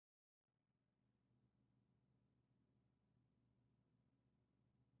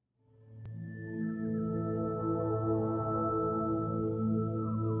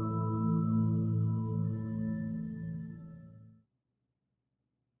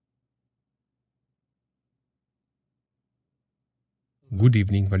Good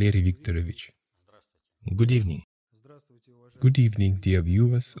evening, Valeriy Viktorovich. Good evening. Good evening, dear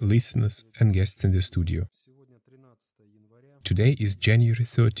viewers, listeners, and guests in the studio. Today is January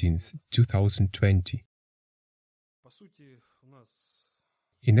 13th, 2020.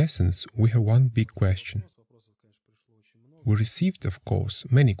 In essence, we have one big question. We received, of course,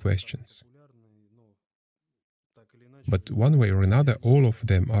 many questions. But one way or another, all of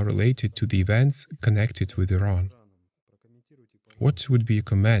them are related to the events connected with Iran. What would be a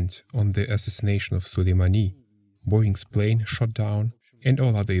comment on the assassination of Soleimani, Boeing's plane shot down, and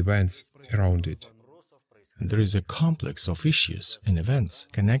all other events around it? There is a complex of issues and events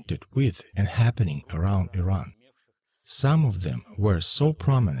connected with and happening around Iran. Some of them were so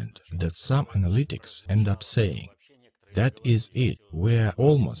prominent that some analytics end up saying, that is it, we're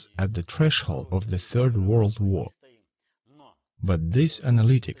almost at the threshold of the Third World War. But these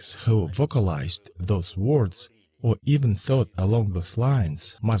analytics who vocalized those words or even thought along those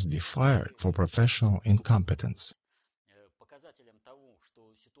lines must be fired for professional incompetence.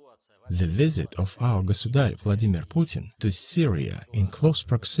 The visit of our Государь Vladimir Putin to Syria in close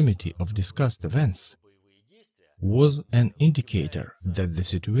proximity of discussed events was an indicator that the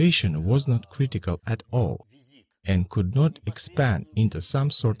situation was not critical at all and could not expand into some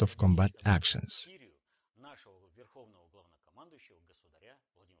sort of combat actions.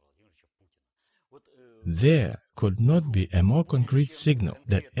 There could not be a more concrete signal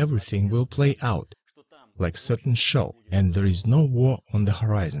that everything will play out like certain show and there is no war on the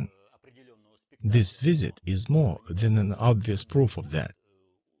horizon. This visit is more than an obvious proof of that.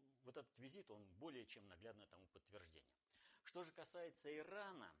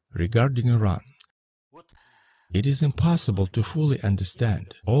 Regarding Iran, it is impossible to fully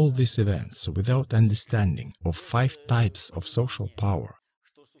understand all these events without understanding of 5 types of social power,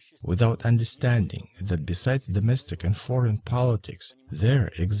 without understanding that besides domestic and foreign politics, there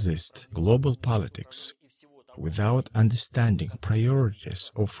exists global politics, without understanding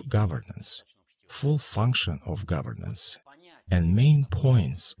priorities of governance, full function of governance, and main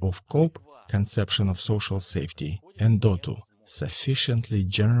points of COPE, conception of social safety, and DOTU, sufficiently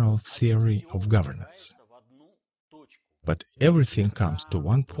general theory of governance. But everything comes to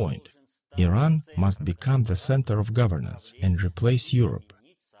one point. Iran must become the center of governance and replace Europe.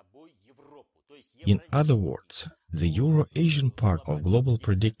 In other words, the Euro-Asian part of Global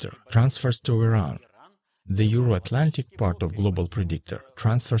Predictor transfers to Iran. The Euro-Atlantic part of Global Predictor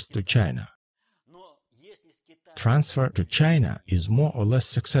transfers to China. Transfer to China is more or less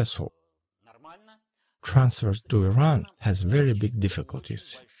successful. Transfer to Iran has very big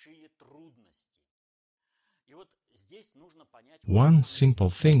difficulties. One simple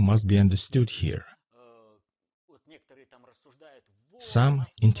thing must be understood here. Some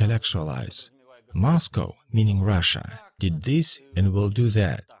intellectualize. Moscow, meaning Russia, did this and will do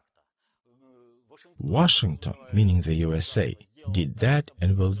that. Washington, meaning the USA, did that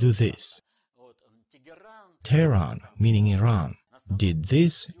and will do this. Tehran, meaning Iran, did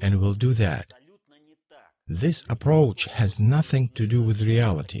this and will do that. This approach has nothing to do with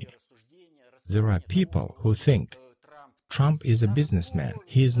reality. There are people who think Trump is a businessman,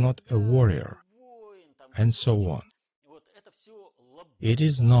 he is not a warrior, and so on. It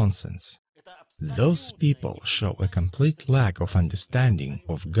is nonsense. Those people show a complete lack of understanding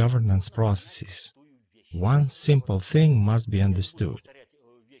of governance processes. One simple thing must be understood.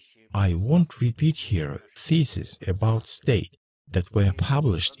 I won't repeat here theses about state that were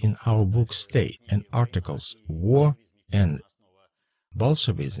published in our book State and articles War and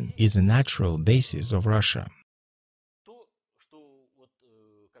Bolshevism is a natural basis of Russia.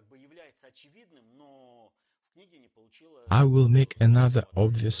 I will make another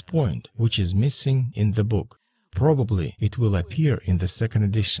obvious point which is missing in the book. Probably it will appear in the second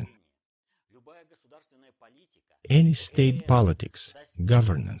edition. Any state politics,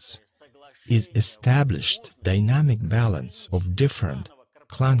 governance, is established dynamic balance of different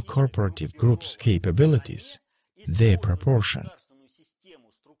clan cooperative groups' capabilities, their proportion,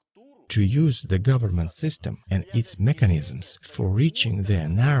 to use the government system and its mechanisms for reaching their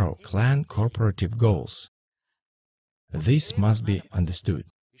narrow clan cooperative goals. This must be understood.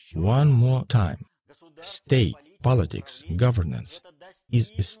 One more time. State, politics, governance is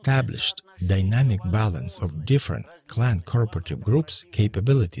established dynamic balance of different clan cooperative groups'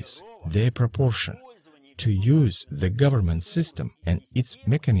 capabilities, their proportion, to use the government system and its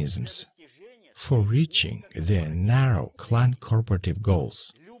mechanisms for reaching their narrow clan cooperative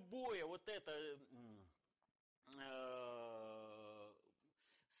goals.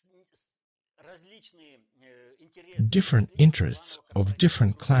 Different interests of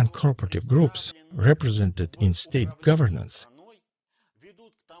different clan cooperative groups represented in state governance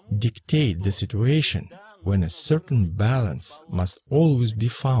dictate the situation when a certain balance must always be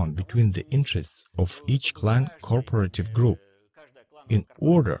found between the interests of each clan cooperative group, in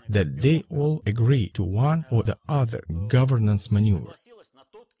order that they all agree to one or the other governance maneuver.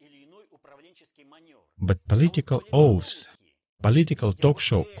 But political oaths, political talk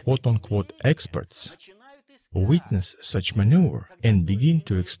show quote-unquote experts witness such maneuver and begin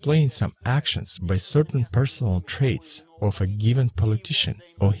to explain some actions by certain personal traits of a given politician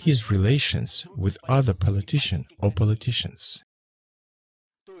or his relations with other politician or politicians.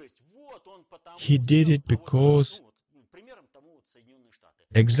 He did it because,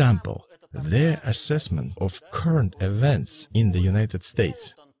 example, their assessment of current events in the United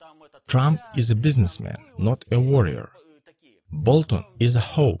States. Trump is a businessman, not a warrior. Bolton is a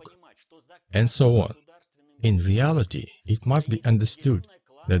hawk, and so on. In reality, it must be understood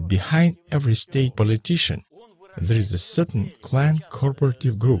that behind every state politician, there is a certain clan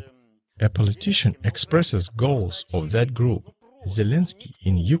cooperative group. A politician expresses goals of that group. Zelensky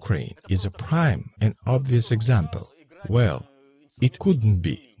in Ukraine is a prime and obvious example. Well, it couldn't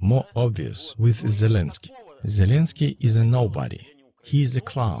be more obvious with Zelensky. Zelensky is a nobody. He is a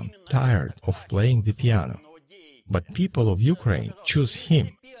clown, tired of playing the piano. But people of Ukraine choose him.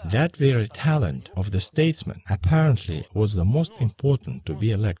 That very talent of the statesman apparently was the most important to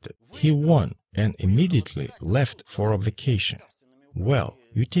be elected. He won and immediately left for a vacation. Well,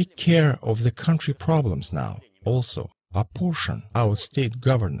 you take care of the country problems now. Also, apportion our state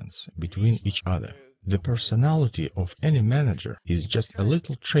governance between each other. The personality of any manager is just a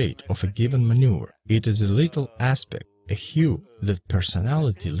little trait of a given maneuver. It is a little aspect, a hue that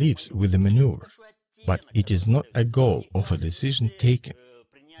personality lives with the maneuver. But it is not a goal of a decision taken.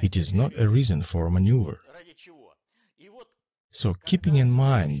 It is not a reason for a maneuver. So, keeping in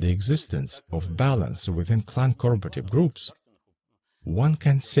mind the existence of balance within clan cooperative groups, one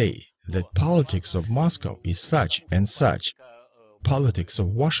can say that politics of Moscow is such and such, politics of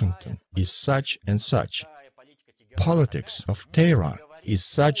Washington is such and such, politics of Tehran is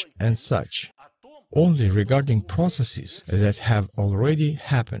such and such, only regarding processes that have already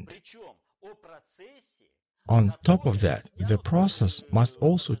happened. On top of that, the process must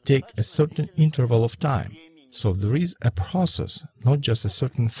also take a certain interval of time. So there is a process, not just a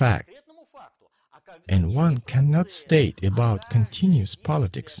certain fact. And one cannot state about continuous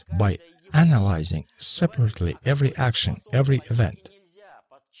politics by analyzing separately every action, every event.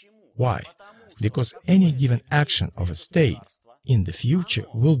 Why? Because any given action of a state in the future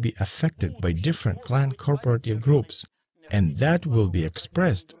will be affected by different clan cooperative groups, and that will be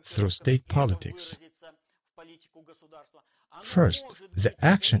expressed through state politics. First, the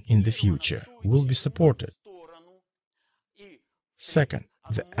action in the future will be supported. Second,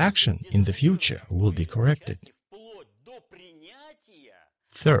 the action in the future will be corrected.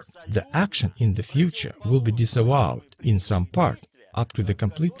 Third, the action in the future will be disavowed in some part, up to the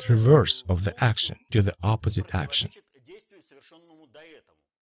complete reverse of the action, to the opposite action.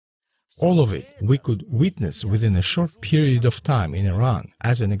 All of it we could witness within a short period of time in Iran,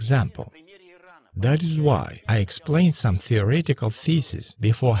 as an example. That is why I explained some theoretical thesis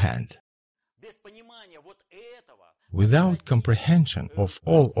beforehand. Without comprehension of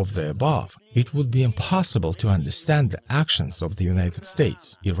all of the above, it would be impossible to understand the actions of the United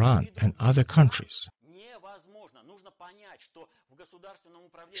States, Iran, and other countries.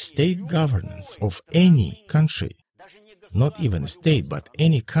 State governance of any country, not even a state but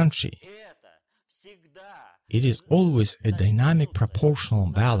any country, it is always a dynamic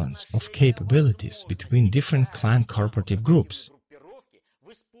proportional balance of capabilities between different clan cooperative groups.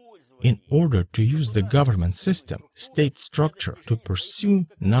 In order to use the government system, state structure to pursue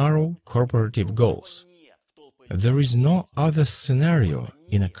narrow cooperative goals. There is no other scenario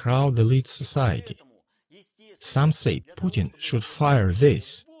in a crowd elite society. Some say Putin should fire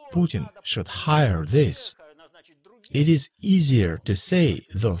this, Putin should hire this. It is easier to say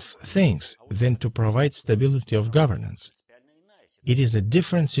those things than to provide stability of governance. It is a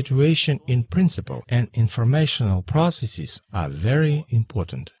different situation in principle, and informational processes are very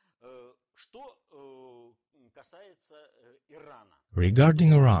important.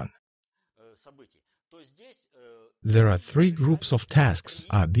 Regarding Iran, there are three groups of tasks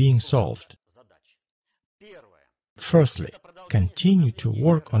are being solved. Firstly, continue to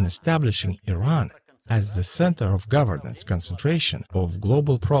work on establishing Iran as the center of governance concentration of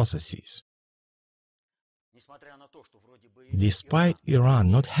global processes. Despite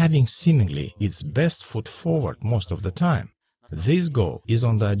Iran not having seemingly its best foot forward most of the time, this goal is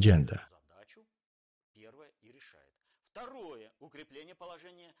on the agenda.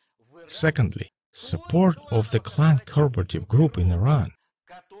 Secondly, support of the clan cooperative group in Iran,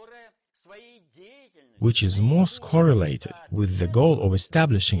 which is most correlated with the goal of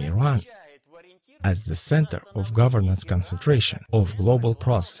establishing Iran as the center of governance concentration of global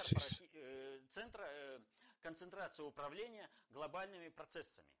processes.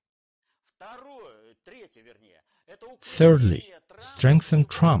 Thirdly, strengthen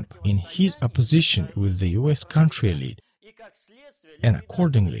Trump in his opposition with the US country elite, and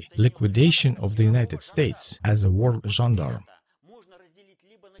accordingly, liquidation of the United States as a world gendarme.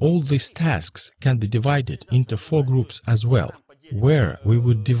 All these tasks can be divided into 4 groups as well, where we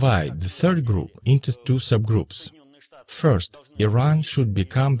would divide the third group into 2 subgroups. First, Iran should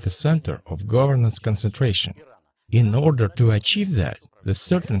become the center of governance concentration. In order to achieve that, the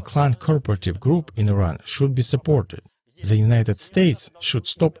certain clan cooperative group in Iran should be supported. The United States should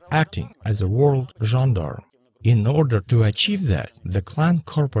stop acting as a world gendarme. In order to achieve that, the clan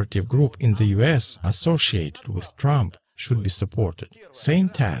cooperative group in the US associated with Trump should be supported. Same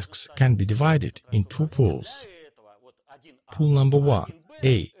tasks can be divided in 2 pools. Pool number 1.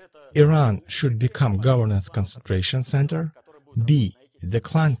 A. Iran should become governance concentration center. B. The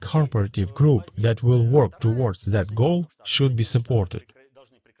clan cooperative group that will work towards that goal should be supported.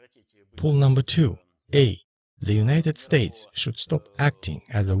 Pool number 2. A. The United States should stop acting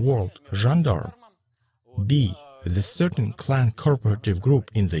as a world gendarme. B. The certain clan cooperative group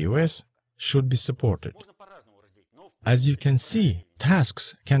in the US should be supported. As you can see,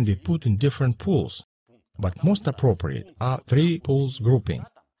 tasks can be put in different pools, but most appropriate are 3 pools grouping,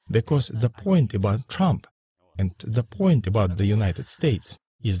 because the point about Trump and the point about the United States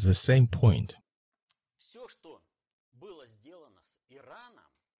is the same point.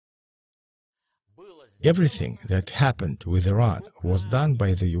 Everything that happened with Iran was done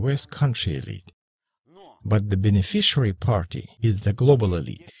by the US country elite, but the beneficiary party is the global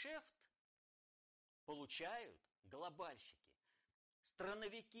elite.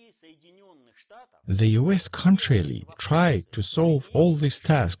 The US country elite tried to solve all these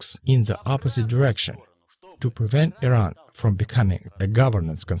tasks in the opposite direction, to prevent Iran from becoming a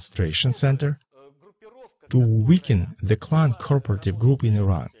governance concentration center, to weaken the clan cooperative group in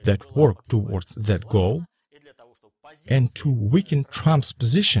Iran that worked towards that goal, and to weaken Trump's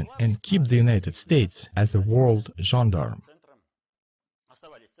position and keep the United States as a world gendarme.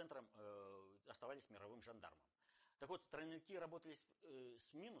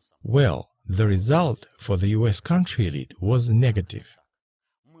 Well, the result for the US country elite was negative.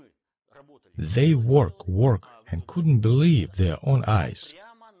 They work, and couldn't believe their own eyes.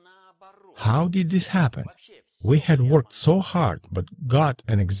 How did this happen? We had worked so hard but got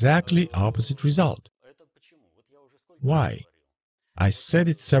an exactly opposite result. Why? I said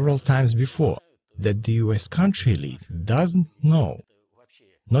it several times before, that the US country elite doesn't know,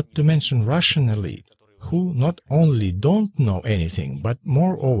 not to mention Russian elite, who not only don't know anything, but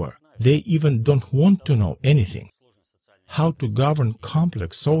moreover, they even don't want to know anything. How to govern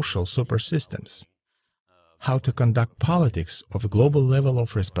complex social supersystems, how to conduct politics of a global level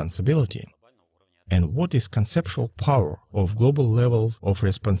of responsibility, and what is conceptual power of global level of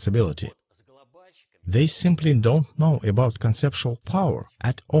responsibility. They simply don't know about conceptual power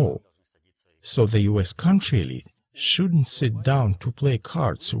at all. So the US country elite shouldn't sit down to play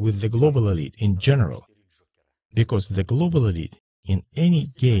cards with the global elite in general, because the global elite in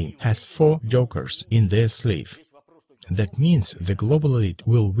any game has 4 jokers in their sleeve. That means the global elite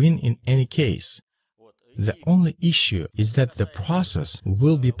will win in any case. The only issue is that the process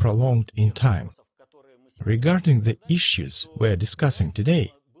will be prolonged in time. Regarding the issues we are discussing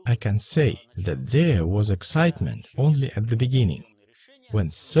today, I can say that there was excitement only at the beginning,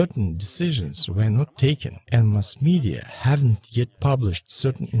 when certain decisions were not taken and mass media haven't yet published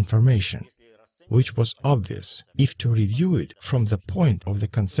certain information, which was obvious if to review it from the point of the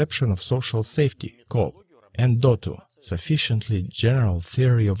conception of social safety, COP, and DOTU, sufficiently general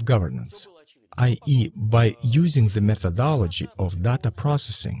theory of governance, i.e. by using the methodology of data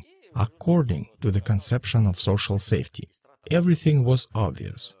processing according to the conception of social safety. Everything was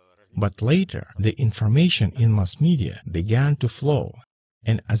obvious, but later the information in mass media began to flow,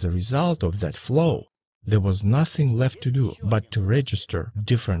 and as a result of that flow, there was nothing left to do but to register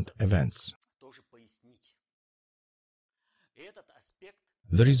different events.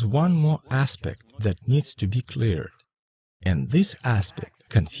 There is one more aspect that needs to be cleared, and this aspect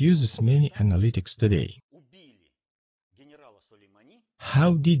confuses many analytics today.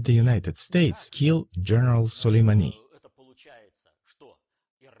 How did the United States kill General Soleimani?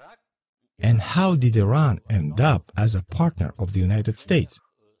 And how did Iran end up as a partner of the United States?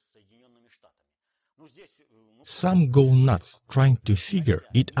 Some go nuts trying to figure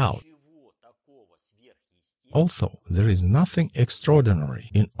it out, although there is nothing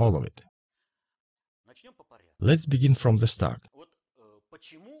extraordinary in all of it. Let's begin from the start.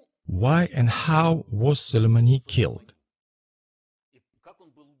 Why and how was Soleimani killed?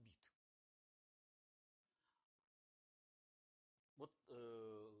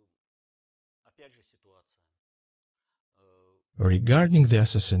 Regarding the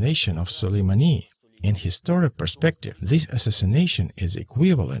assassination of Soleimani, in historic perspective, this assassination is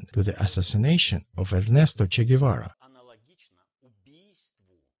equivalent to the assassination of Ernesto Che Guevara.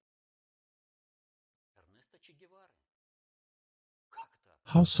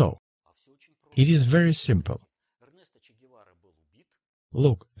 How so? It is very simple.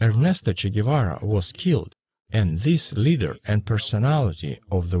 Look, Ernesto Che Guevara was killed, and this leader and personality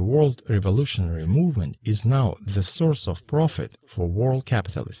of the world revolutionary movement is now the source of profit for world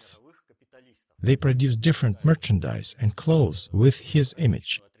capitalists. They produce different merchandise and clothes with his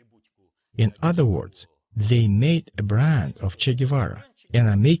image. In other words, they made a brand of Che Guevara and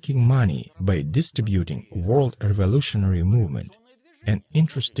are making money by distributing world revolutionary movement. An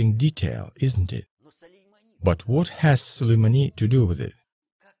interesting detail, isn't it? But what has Soleimani to do with it?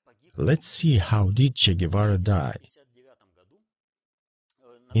 Let's see how did Che Guevara die.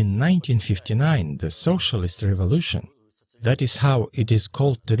 In 1959, the socialist revolution, that is how it is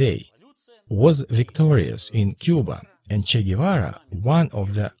called today, was victorious in Cuba, and Che Guevara, one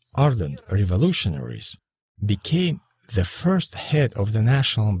of the ardent revolutionaries, became the first head of the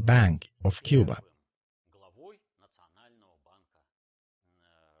National Bank of Cuba.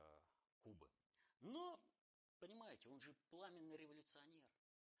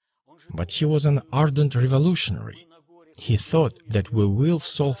 But he was an ardent revolutionary. He thought that we will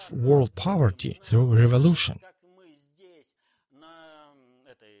solve world poverty through revolution.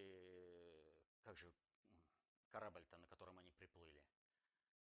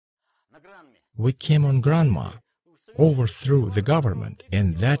 We came on Granma, overthrew the government,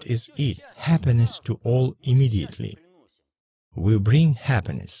 and that is it, happiness to all immediately. We bring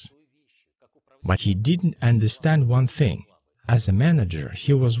happiness. But he didn't understand one thing. As a manager,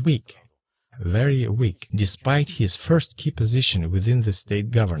 he was weak, very weak, despite his first key position within the state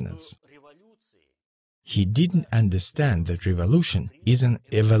governance. He didn't understand that revolution is an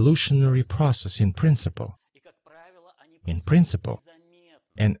evolutionary process in principle.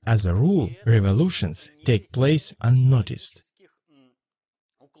 And as a rule, revolutions take place unnoticed.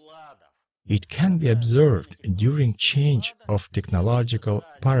 It can be observed during change of technological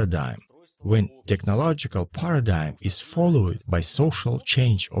paradigm, when technological paradigm is followed by social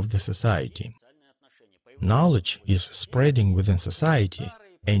change of the society. Knowledge is spreading within society,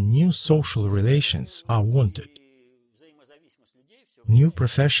 and new social relations are wanted. New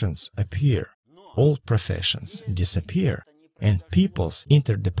professions appear, old professions disappear, and people's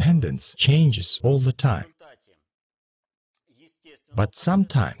interdependence changes all the time. But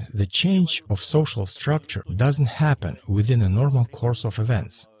sometimes the change of social structure doesn't happen within a normal course of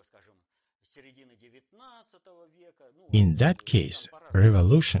events. In that case,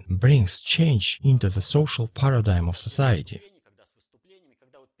 revolution brings change into the social paradigm of society.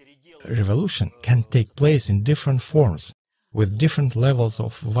 Revolution can take place in different forms, with different levels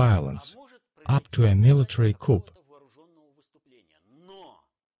of violence, up to a military coup.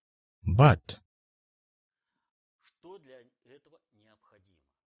 But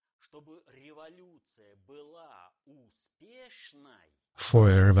for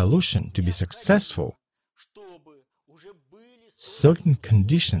a revolution to be successful, certain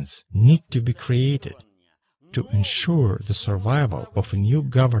conditions need to be created to ensure the survival of a new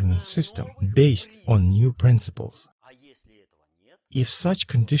governance system based on new principles. If such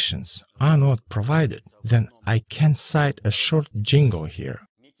conditions are not provided, then I can cite a short jingle here.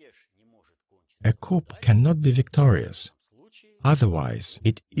 A coup cannot be victorious, otherwise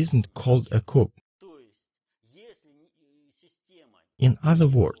it isn't called a coup. In other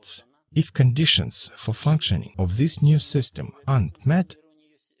words, if conditions for functioning of this new system aren't met,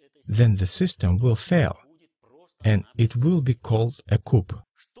 then the system will fail, and it will be called a coup.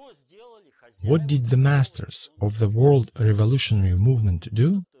 What did the masters of the world revolutionary movement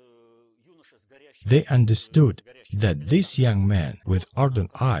do? They understood that this young man with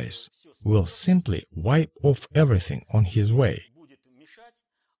ardent eyes will simply wipe off everything on his way.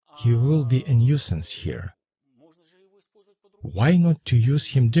 He will be a nuisance here. Why not to use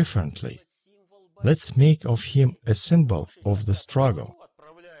him differently? Let's make of him a symbol of the struggle.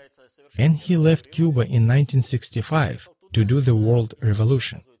 And he left Cuba in 1965 to do the world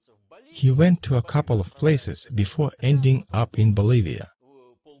revolution. He went to a couple of places before ending up in Bolivia.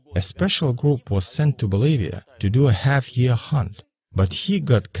 A special group was sent to Bolivia to do a half-year hunt, but he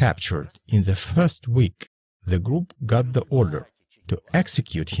got captured in the first week. The group got the order to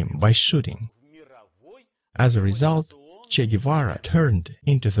execute him by shooting. As a result, Che Guevara turned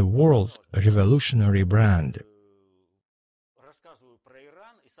into the world revolutionary brand.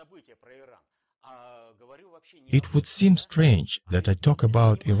 It would seem strange that I talk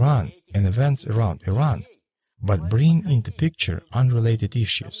about Iran and events around Iran, but bring into picture unrelated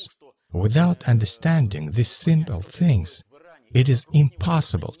issues. Without understanding these simple things, it is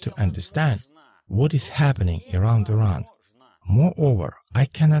impossible to understand what is happening around Iran. Moreover, I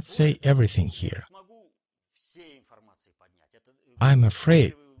cannot say everything here. I'm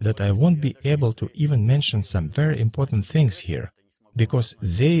afraid that I won't be able to even mention some very important things here, because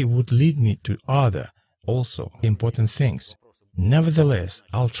they would lead me to other, also important things. Nevertheless,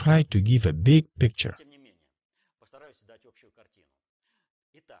 I'll try to give a big picture.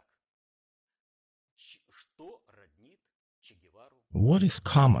 What is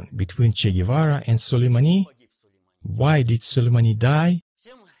common between Che Guevara and Soleimani? Why did Soleimani die?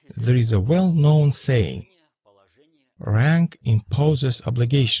 There is a well-known saying, rank imposes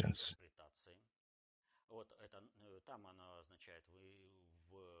obligations.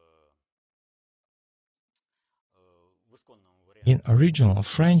 In original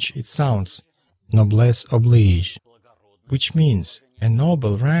French it sounds noblesse oblige, which means a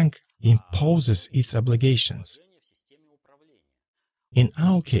noble rank imposes its obligations. In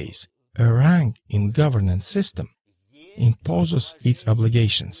our case, a rank in governance system imposes its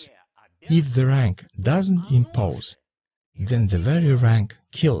obligations. If the rank doesn't impose, then the very rank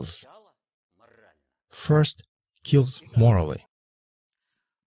kills. First, kills morally.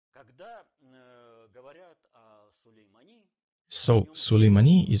 So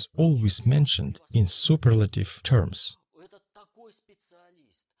Soleimani is always mentioned in superlative terms.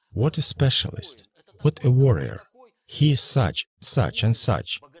 What a specialist, what a warrior. He is such, such and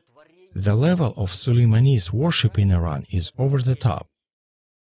such. The level of Soleimani's worship in Iran is over the top.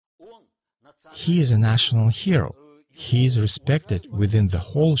 He is a national hero. He is respected within the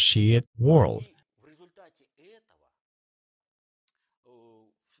whole Shiite world.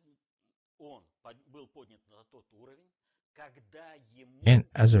 And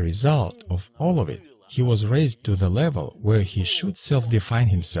as a result of all of it, he was raised to the level where he should self-define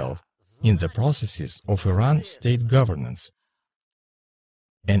himself in the processes of Iran's state governance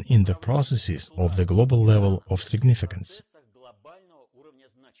and in the processes of the global level of significance.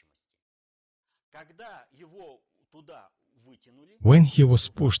 When he was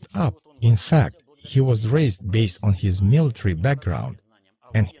pushed up, in fact, he was raised based on his military background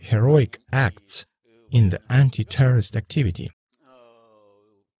and heroic acts in the anti-terrorist activity.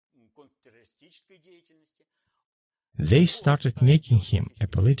 They started making him a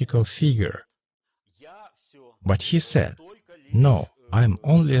political figure. But he said, "No, I'm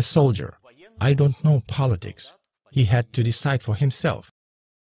only a soldier. I don't know politics." He had to decide for himself.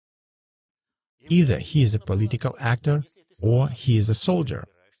 Either he is a political actor or he is a soldier,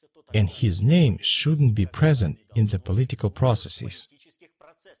 and his name shouldn't be present in the political processes.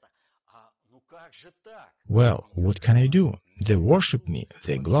 Well, what can I do? They worship me,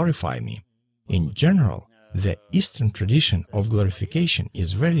 they glorify me. In general, the Eastern tradition of glorification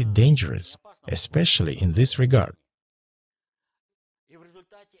is very dangerous, especially in this regard.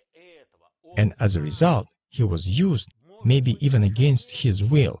 And as a result, he was used, maybe even against his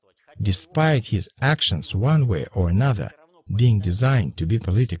will, despite his actions one way or another being designed to be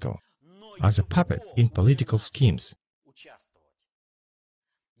political, as a puppet in political schemes.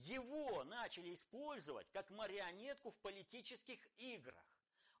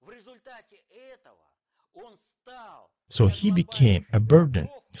 So he became a burden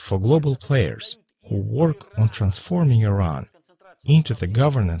for global players who work on transforming Iran into the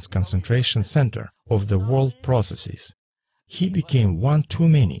governance concentration center of the world processes. He became one too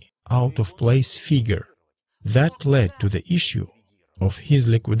many, out-of-place figure. That led to the issue of his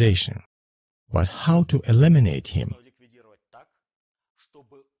liquidation. But how to eliminate him?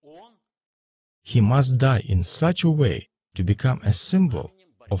 He must die in such a way to become a symbol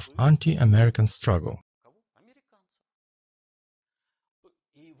of anti-American struggle.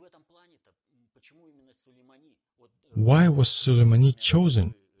 Why was Soleimani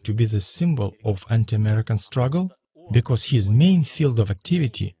chosen to be the symbol of anti-American struggle? Because his main field of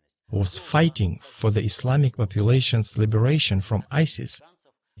activity was fighting for the Islamic population's liberation from ISIS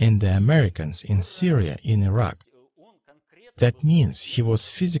and the Americans in Syria and Iraq. That means he was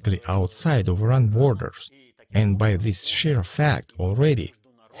physically outside of Iran borders, and by this sheer fact already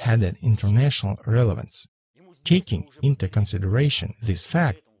had an international relevance. Taking into consideration this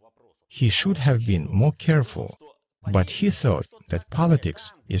fact, he should have been more careful, but he thought that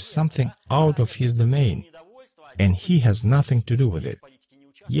politics is something out of his domain, and he has nothing to do with it.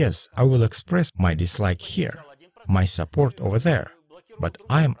 Yes, I will express my dislike here, my support over there, but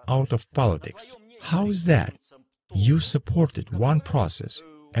I am out of politics. How is that? You supported one process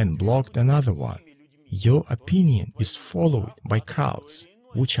and blocked another one. Your opinion is followed by crowds,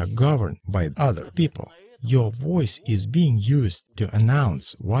 which are governed by other people. Your voice is being used to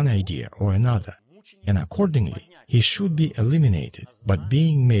announce one idea or another, and accordingly, he should be eliminated, but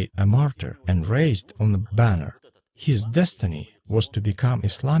being made a martyr and raised on a banner. His destiny was to become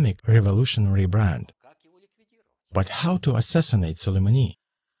Islamic revolutionary brand. But how to assassinate Soleimani?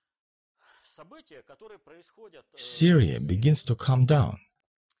 Syria begins to calm down.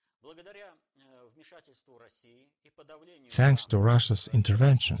 Thanks to Russia's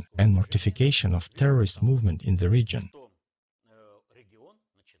intervention and mortification of terrorist movement in the region.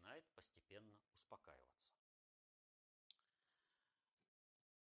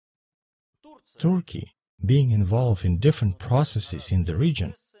 Turkey, being involved in different processes in the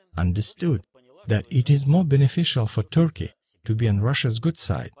region, understood that it is more beneficial for Turkey to be on Russia's good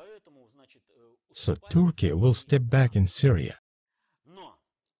side. So Turkey will step back in Syria.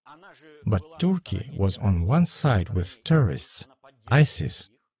 But Turkey was on one side with terrorists, ISIS.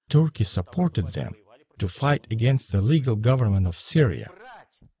 Turkey supported them to fight against the legal government of Syria.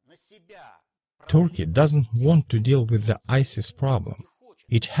 Turkey doesn't want to deal with the ISIS problem.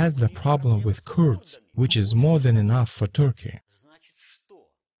 It has the problem with Kurds, which is more than enough for Turkey.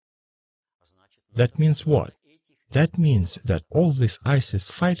 That means what? That means that all these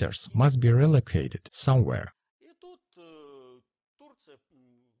ISIS fighters must be relocated somewhere.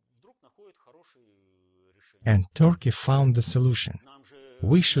 And Turkey found the solution.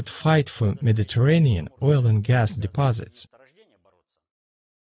 We should fight for Mediterranean oil and gas deposits.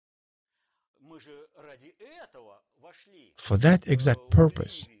 For that exact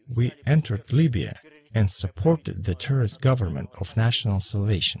purpose, we entered Libya and supported the terrorist government of national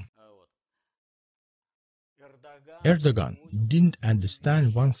salvation. Erdogan didn't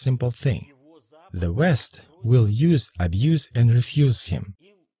understand one simple thing. The West will use, abuse and refuse him.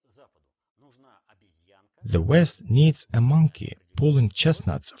 The West needs a monkey pulling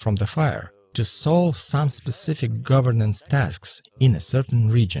chestnuts from the fire to solve some specific governance tasks in a certain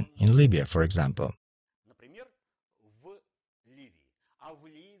region, in Libya, for example.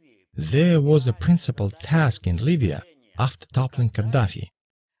 There was a principal task in Libya after toppling Gaddafi,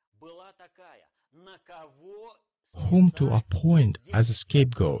 whom to appoint as a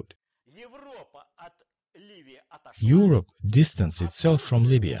scapegoat. Europe distanced itself from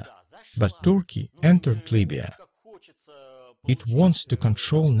Libya, but Turkey entered Libya. It wants to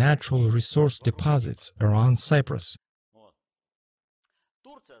control natural resource deposits around Cyprus.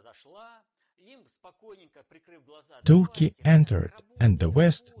 Turkey entered and the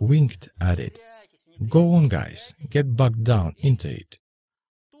West winked at it. Go on, guys, get bogged down into it.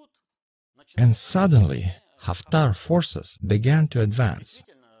 And suddenly, Haftar forces began to advance.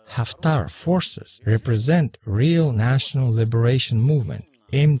 Haftar forces represent real national liberation movement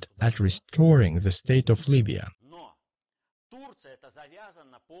aimed at restoring the state of Libya.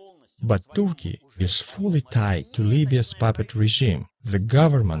 But Turkey is fully tied to Libya's puppet regime, the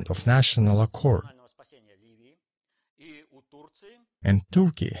government of national accord. And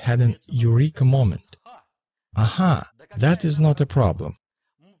Turkey had an eureka moment. Aha, that is not a problem.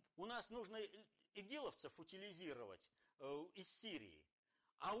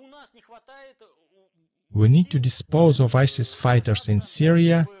 We need to dispose of ISIS fighters in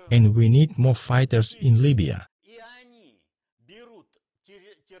Syria, and we need more fighters in Libya.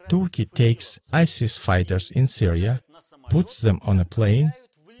 Turkey takes ISIS fighters in Syria, puts them on a plane,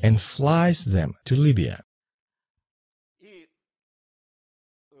 and flies them to Libya.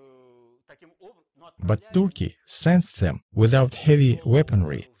 But Turkey sends them without heavy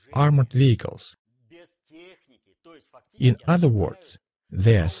weaponry, armored vehicles. In other words,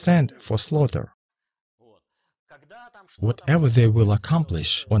 they are sent for slaughter. Whatever they will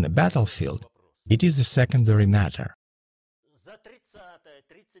accomplish on a battlefield, it is a secondary matter.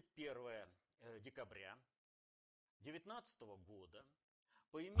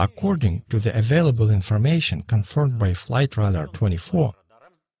 According to the available information confirmed by Flight Radar 24,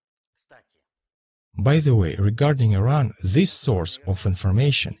 by the way, regarding Iran, this source of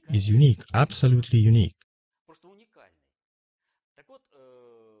information is unique, absolutely unique.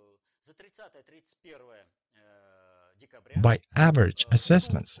 By average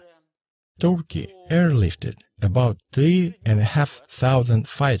assessments, Turkey airlifted about 3,500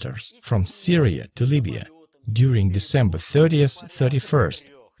 fighters from Syria to Libya during December 30th, 31st,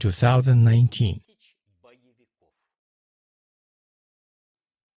 2019.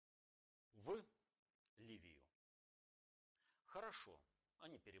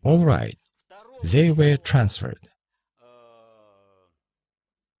 All right, they were transferred.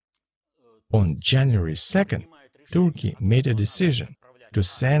 On January 2nd, Turkey made a decision to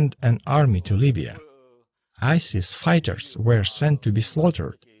send an army to Libya. ISIS fighters were sent to be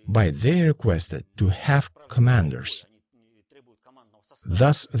slaughtered, but they requested to have commanders.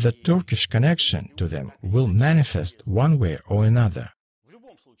 Thus, the Turkish connection to them will manifest one way or another.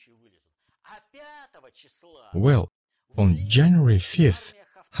 Well, on January 5th,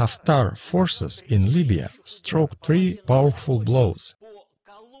 Haftar forces in Libya struck 3 powerful blows.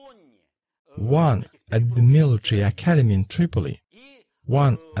 One at the military academy in Tripoli,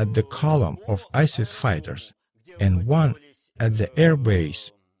 one at the column of ISIS fighters, and one at the air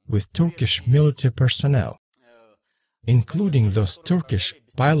base with Turkish military personnel, including those Turkish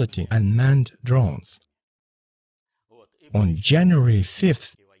piloting unmanned drones. On January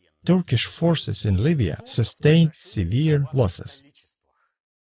 5th, Turkish forces in Libya sustained severe losses.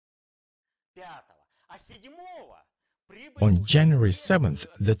 On January 7th,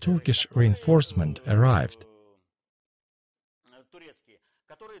 the Turkish reinforcement arrived.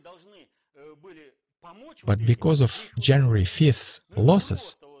 But because of January 5th's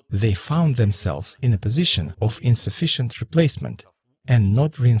losses, they found themselves in a position of insufficient replacement and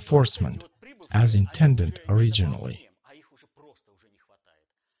not reinforcement, as intended originally.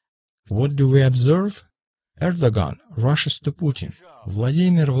 What do we observe? Erdogan rushes to Putin.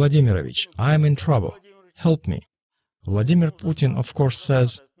 Vladimir Vladimirovich, I am in trouble. Help me. Vladimir Putin, of course,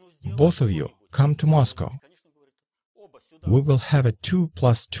 says, both of you, come to Moscow. We will have a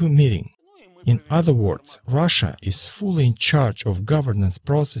 2+2 meeting. In other words, Russia is fully in charge of governance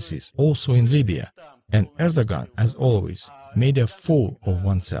processes also in Libya, and Erdogan, as always, made a fool of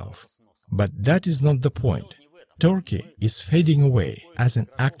oneself. But that is not the point. Turkey is fading away as an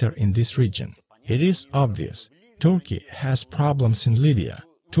actor in this region. It is obvious. Turkey has problems in Libya.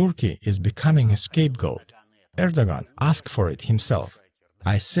 Turkey is becoming a scapegoat. Erdogan asked for it himself.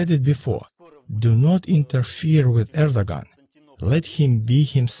 I said it before. Do not interfere with Erdogan. Let him be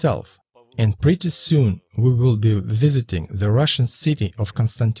himself. And pretty soon we will be visiting the Russian city of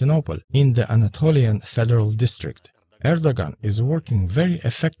Constantinople in the Anatolian Federal District. Erdogan is working very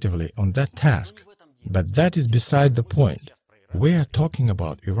effectively on that task. But that is beside the point. We are talking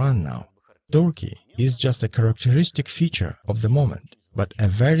about Iran now. Turkey is just a characteristic feature of the moment, but a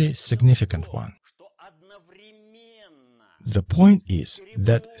very significant one. The point is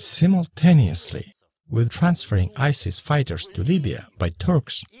that simultaneously with transferring ISIS fighters to Libya by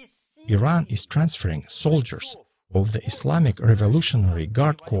Turks, Iran is transferring soldiers of the Islamic Revolutionary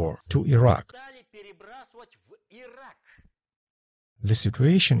Guard Corps to Iraq. The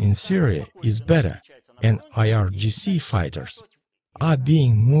situation in Syria is better, and IRGC fighters are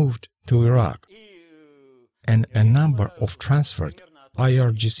being moved to Iraq, and a number of transferred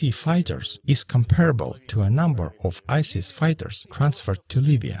IRGC fighters is comparable to a number of ISIS fighters transferred to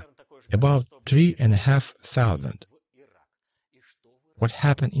Libya, about 3,500. What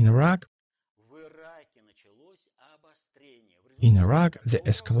happened in Iraq? In Iraq, the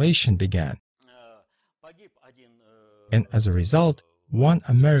escalation began, and as a result, one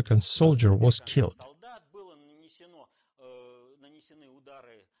American soldier was killed.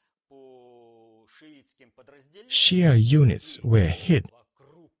 Shia units were hit,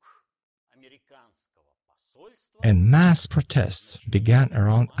 and mass protests began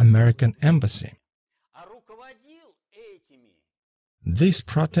around American embassy. These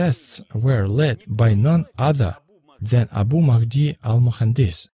protests were led by none other than Abu Mahdi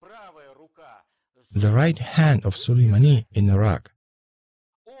al-Muhandis, the right hand of Soleimani in Iraq.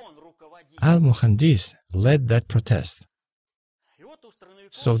 Al-Muhandis led that protest.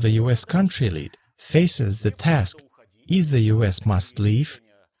 So the US country lead faces the task: if the US must leave,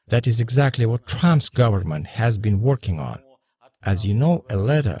 that is exactly what Trump's government has been working on. As you know, a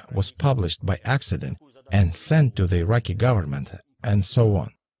letter was published by accident and sent to the Iraqi government, and so on.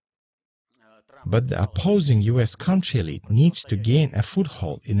 But the opposing US country lead needs to gain a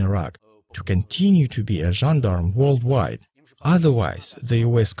foothold in Iraq to continue to be a gendarme worldwide. Otherwise, the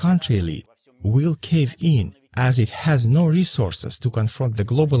US country lead will cave in, as it has no resources to confront the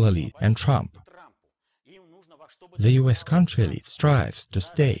global elite and Trump. The US country elite strives to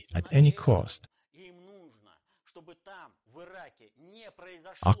stay at any cost.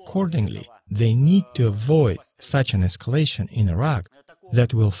 Accordingly, they need to avoid such an escalation in Iraq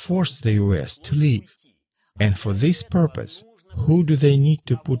that will force the US to leave. And for this purpose, who do they need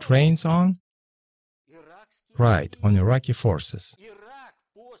to put reins on? Right, on Iraqi forces.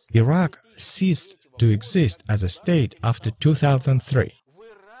 Iraq ceased to exist as a state after 2003.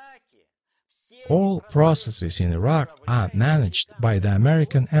 All processes in Iraq are managed by the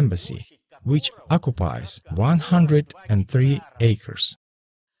American Embassy, which occupies 103 acres.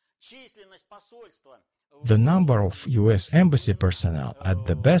 The number of US Embassy personnel at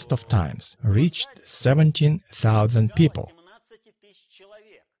the best of times reached 17,000 people.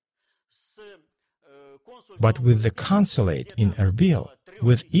 But with the consulate in Erbil,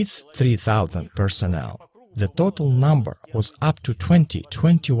 with its 3,000 personnel, the total number was up to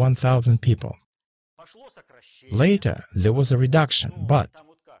 21,000 people. Later, there was a reduction, but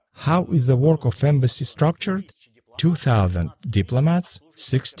how is the work of embassy structured? 2,000 diplomats,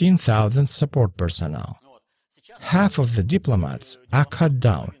 16,000 support personnel. Half of the diplomats are cut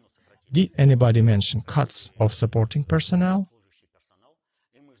down. Did anybody mention cuts of supporting personnel?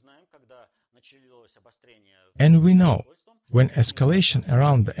 And we know, when escalation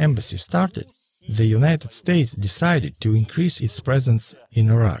around the embassy started, the United States decided to increase its presence in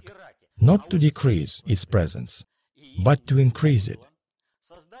Iraq, not to decrease its presence, but to increase it.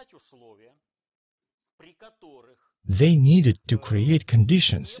 They needed to create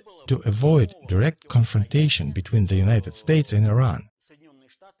conditions to avoid direct confrontation between the United States and Iran.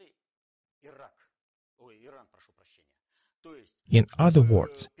 In other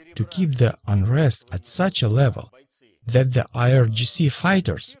words, to keep the unrest at such a level that the IRGC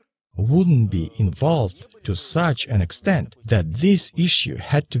fighters wouldn't be involved to such an extent that this issue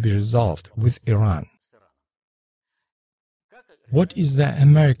had to be resolved with Iran. What is the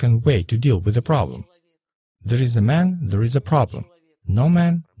American way to deal with the problem? There is a man, there is a problem. No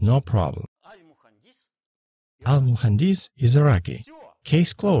man, no problem. Al-Muhandis is Iraqi.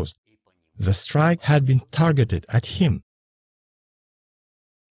 Case closed. The strike had been targeted at him.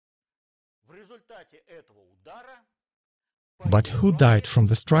 But who died from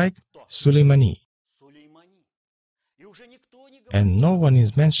the strike? Soleimani. And no one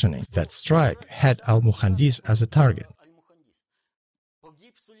is mentioning that strike had al-Muhandis as a target.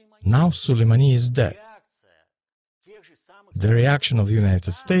 Now Soleimani is dead. The reaction of the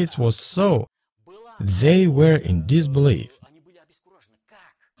United States was so, they were in disbelief.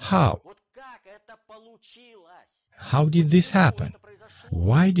 How? How did this happen?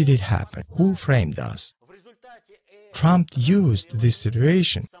 Why did it happen? Who framed us? Trump used this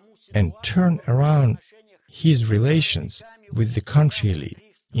situation and turned around his relations with the country elite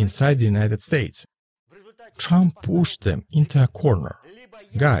inside the United States. Trump pushed them into a corner.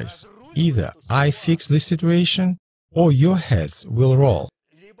 Guys, either I fix this situation or your heads will roll.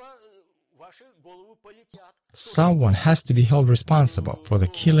 Someone has to be held responsible for the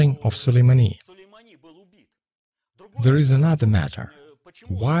killing of Soleimani. There is another matter.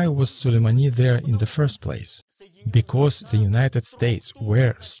 Why was Soleimani there in the first place? Because the United States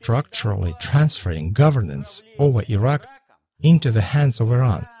were structurally transferring governance over Iraq into the hands of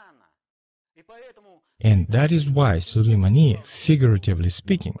Iran. And that is why Soleimani, figuratively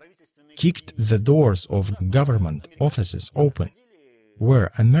speaking, kicked the doors of government offices open,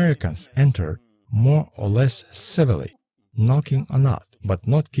 where Americans entered more or less civilly, knocking a nut, but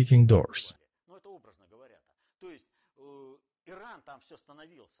not kicking doors.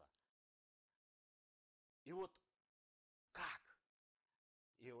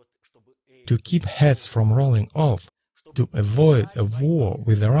 To keep heads from rolling off, to avoid a war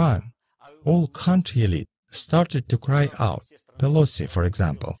with Iran, all country elite started to cry out. Pelosi, for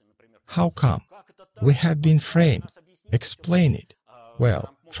example. How come? We have been framed. Explain it.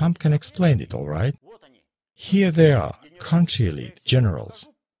 Well, Trump can explain it, all right? Here they are, country elite generals.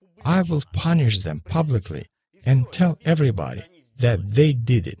 I will punish them publicly and tell everybody that they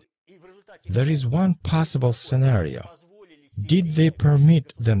did it. There is one possible scenario. Did they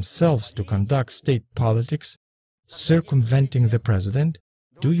permit themselves to conduct state politics, circumventing the president?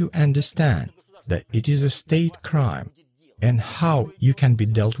 Do you understand that it is a state crime and how you can be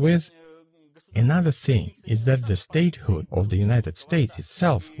dealt with? Another thing is that the statehood of the United States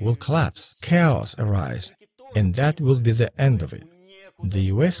itself will collapse, chaos arise, and that will be the end of it. The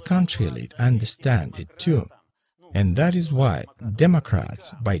US country elite understand it too. And that is why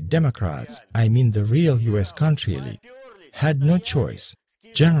Democrats, by Democrats I mean the real US country elite, had no choice.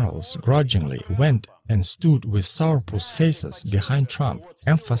 Generals grudgingly went and stood with sourpuss faces behind Trump,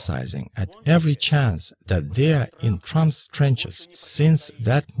 emphasizing at every chance that they are in Trump's trenches. Since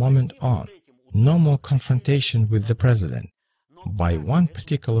that moment on, no more confrontation with the president. By one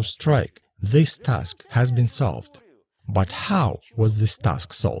particular strike, this task has been solved. But how was this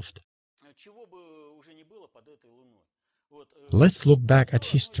task solved? Let's look back at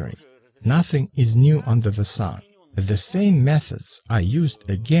history. Nothing is new under the sun. The same methods are used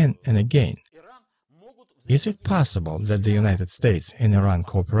again and again. Is it possible that the United States and Iran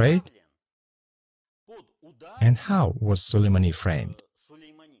cooperate? And how was Soleimani framed?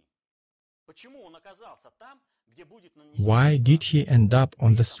 Why did he end up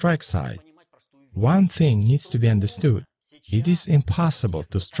on the strike side? One thing needs to be understood. It is impossible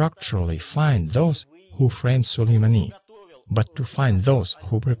to structurally find those who framed Soleimani, but to find those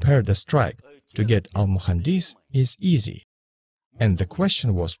who prepared the strike to get al-Muhandis is easy. And the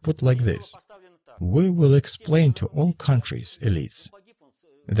question was put like this: we will explain to all countries' elites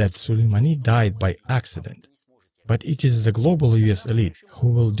that Soleimani died by accident, but it is the global US elite who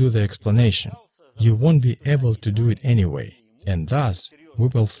will do the explanation. You won't be able to do it anyway, and thus we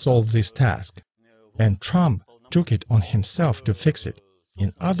will solve this task. And Trump took it on himself to fix it.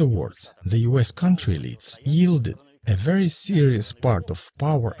 In other words, the US country elites yielded a very serious part of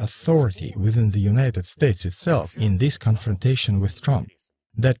power authority within the United States itself in this confrontation with Trump.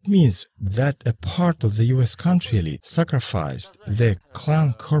 That means that a part of the US country elite sacrificed their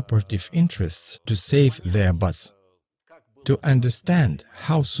clan corporative interests to save their butts. To understand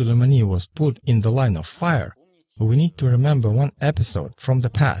how Soleimani was put in the line of fire, we need to remember one episode from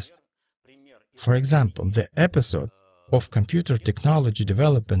the past. For example, the episode of computer technology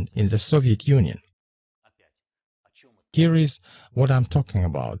development in the Soviet Union. Here is what I'm talking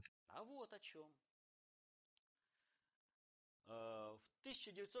about.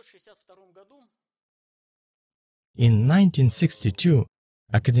 In 1962,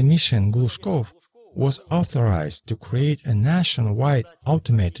 academician Glushkov was authorized to create a nationwide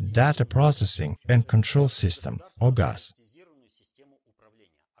automated data processing and control system, OGAS.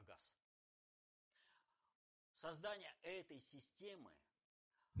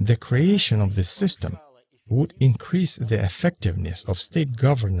 The creation of this system would increase the effectiveness of state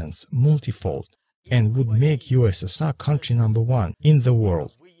governance multifold and would make USSR country #1 in the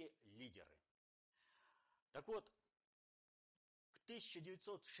world.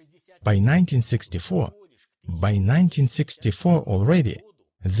 By 1964 already,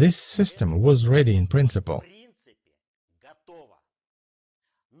 this system was ready in principle.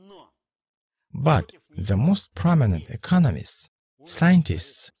 But the most prominent economists,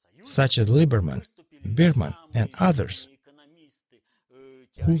 scientists such as Lieberman, Berman, and others,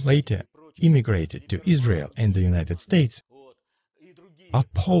 who later immigrated to Israel and the United States,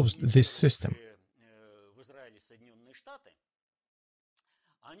 opposed this system.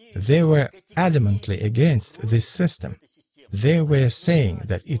 They were adamantly against this system. They were saying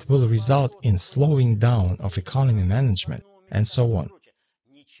that it will result in slowing down of economy management and so on.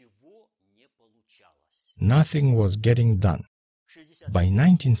 Nothing was getting done. By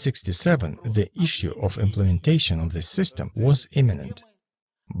 1967, the issue of implementation of this system was imminent.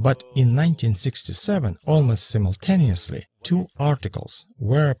 But in 1967, almost simultaneously, two articles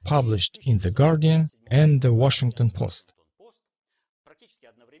were published in The Guardian and The Washington Post.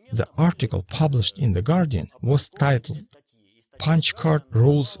 The article published in The Guardian was titled "Punch Card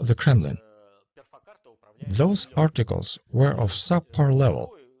Rules the Kremlin." Those articles were of subpar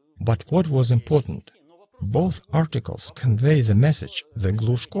level, but what was important, both articles convey the message that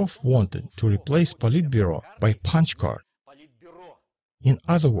Glushkov wanted to replace Politburo by punch card. In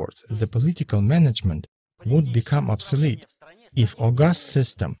other words, the political management would become obsolete if OGAS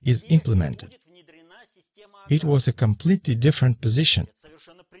system is implemented. It was a completely different position.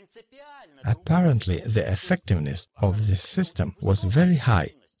 Apparently, the effectiveness of this system was very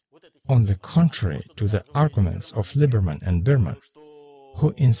high, on the contrary to the arguments of Lieberman and Berman,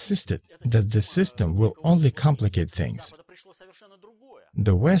 who insisted that the system will only complicate things.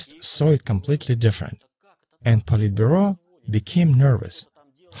 The West saw it completely different, and Politburo became nervous.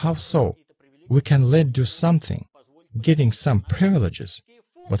 How so? We can let do something, getting some privileges,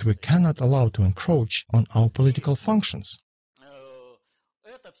 but we cannot allow to encroach on our political functions.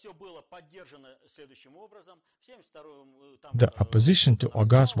 The opposition to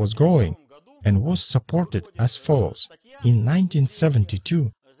OGAS was growing and was supported as follows. In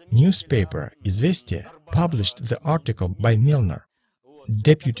 1972, newspaper Izvestia published the article by Milner,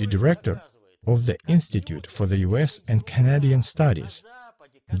 deputy director of the Institute for the US and Canadian Studies,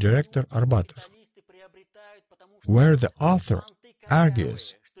 Director Arbatov, where the author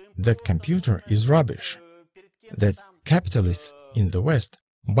argues that computer is rubbish, that capitalists in the West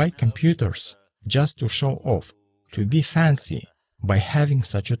buy computers just to show off, to be fancy by having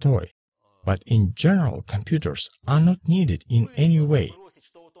such a toy. But in general, computers are not needed in any way,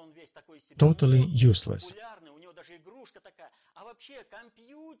 totally useless.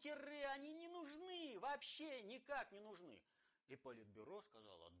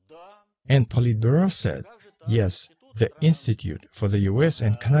 And Politburo said, yes, the Institute for the US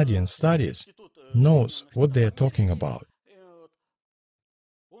and Canadian Studies knows what they are talking about.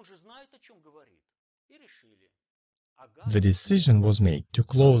 The decision was made to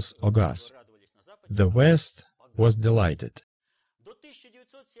close OGAS. The West was delighted.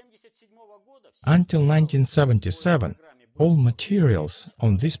 Until 1977, all materials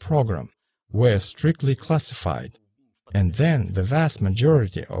on this program were strictly classified, and then the vast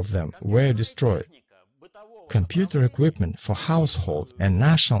majority of them were destroyed. Computer equipment for household and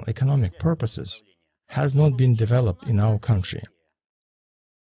national economic purposes has not been developed in our country.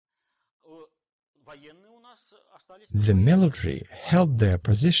 The military held their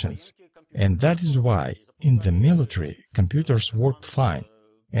positions, and that is why in the military computers worked fine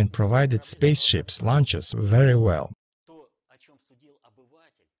and provided spaceships launches very well.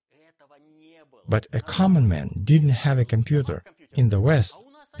 But a common man didn't have a computer. In the West,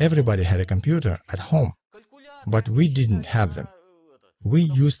 everybody had a computer at home, but we didn't have them. We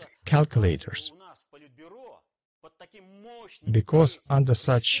used calculators. Because under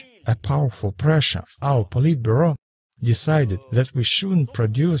such a powerful pressure, our Politburo decided that we shouldn't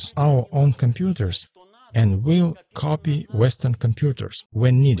produce our own computers and will copy Western computers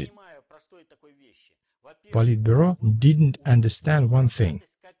when needed. Politburo didn't understand one thing.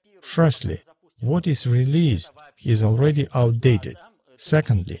 Firstly, what is released is already outdated.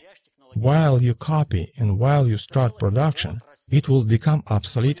 Secondly, while you copy and while you start production, it will become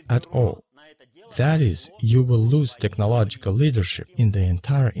obsolete at all. That is, you will lose technological leadership in the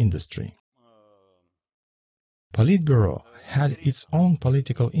entire industry. Politburo had its own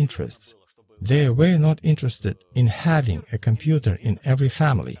political interests. They were not interested in having a computer in every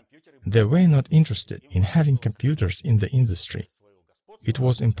family. They were not interested in having computers in the industry. It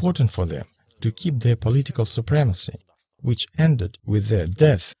was important for them to keep their political supremacy, which ended with their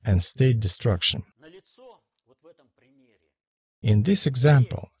death and state destruction. In this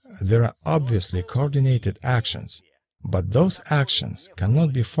example, there are obviously coordinated actions, but those actions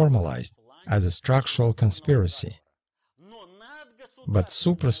cannot be formalized as a structural conspiracy. But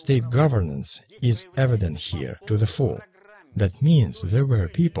suprastate governance is evident here to the full. That means there were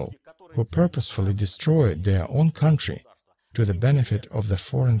people who purposefully destroyed their own country to the benefit of the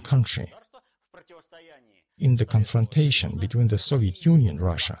foreign country. In the confrontation between the Soviet Union,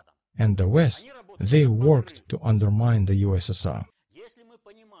 Russia, and the West, they worked to undermine the USSR.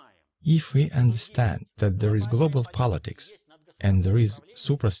 If we understand that there is global politics and there is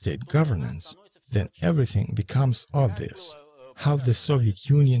suprastate governance, then everything becomes obvious. How the Soviet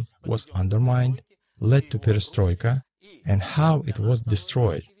Union was undermined, led to perestroika, and how it was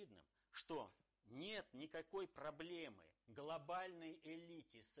destroyed.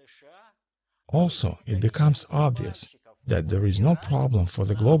 Also, it becomes obvious that there is no problem for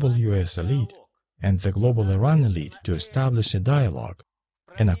the global US elite and the global Iran elite to establish a dialogue,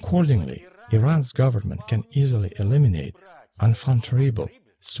 and accordingly, Iran's government can easily eliminate enfant terrible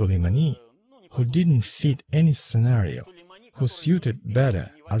Soleimani, who didn't fit any scenario, who suited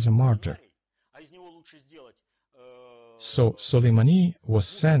better as a martyr. So Soleimani was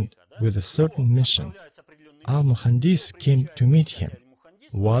sent with a certain mission. Al-Muhandis came to meet him.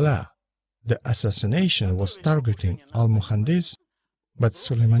 Voila! The assassination was targeting al-Muhandis, but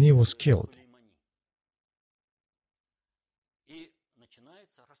Soleimani was killed.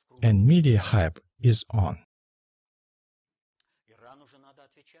 And media hype is on.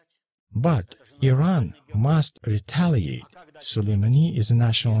 But Iran must retaliate. Soleimani is a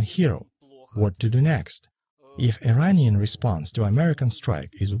national hero. What to do next? If Iranian response to American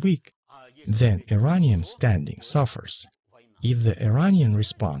strike is weak, then Iranian standing suffers. If the Iranian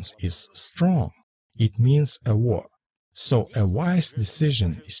response is strong, it means a war. So a wise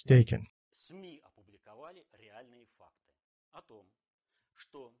decision is taken.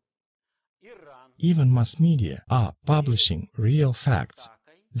 Even mass media are publishing real facts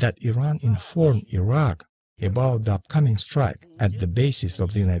that Iran informed Iraq about the upcoming strike at the bases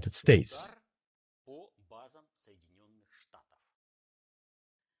of the United States.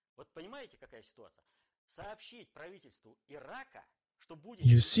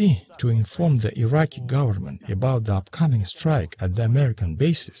 You see, to inform the Iraqi government about the upcoming strike at the American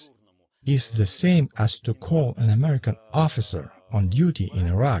bases is the same as to call an American officer on duty in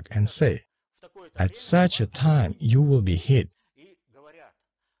Iraq and say, "At such a time you will be hit."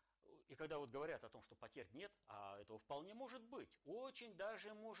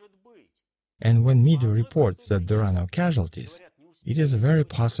 And when media reports that there are no casualties, it is a very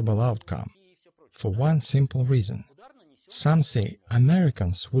possible outcome. For one simple reason. Some say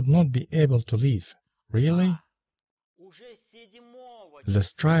Americans would not be able to leave. Really? The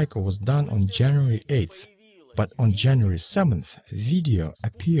strike was done on January 8th, but on January 7th, video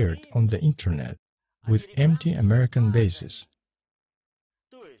appeared on the internet with empty American bases.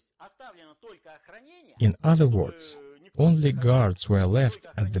 In other words, only guards were left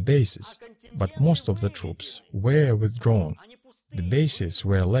at the bases, but most of the troops were withdrawn. The bases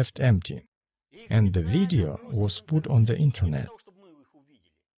were left empty, and the video was put on the internet.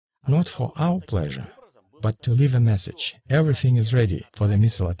 Not for our pleasure, but to leave a message. Everything is ready for the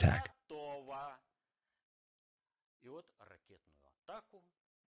missile attack.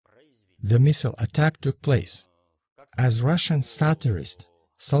 The missile attack took place. As Russian satirist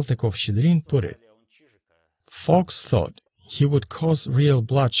Saltykov-Shchedrin put it, Fox thought he would cause real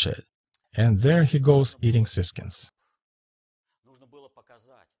bloodshed, and there he goes eating siskins.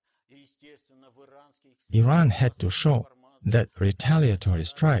 Iran had to show that retaliatory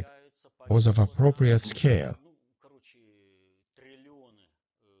strike was of appropriate scale.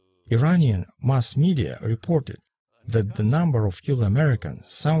 Iranian mass media reported that the number of killed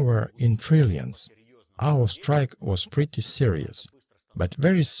Americans somewhere in trillions. Our strike was pretty serious, but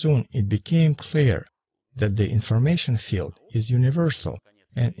very soon it became clear that the information field is universal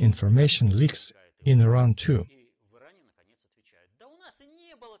and information leaks in Iran too.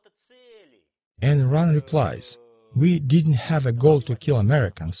 And Iran replies, "We didn't have a goal to kill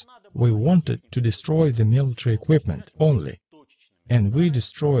Americans, we wanted to destroy the military equipment only, and we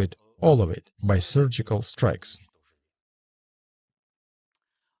destroyed all of it by surgical strikes."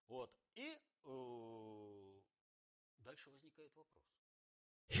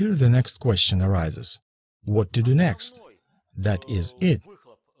 Here the next question arises. What to do next? That is it.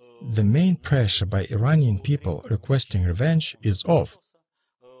 The main pressure by Iranian people requesting revenge is off.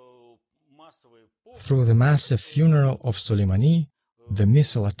 Through the massive funeral of Soleimani, the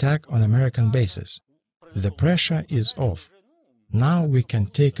missile attack on American bases, the pressure is off. Now we can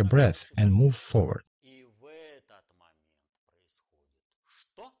take a breath and move forward.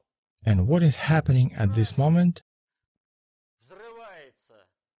 And what is happening at this moment?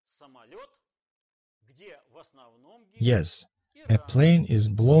 Yes, a plane is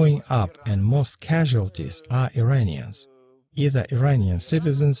blowing up and most casualties are Iranians, either Iranian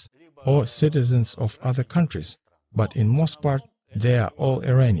citizens or citizens of other countries, but in most part they are all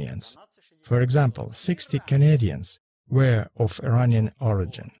Iranians. For example, 60 Canadians were of Iranian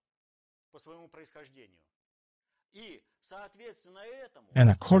origin. And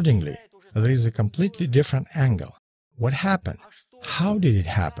accordingly, there is a completely different angle. What happened? How did it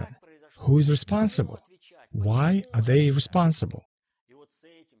happen? Who is responsible? Why are they responsible?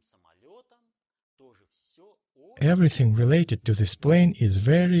 Everything related to this plane is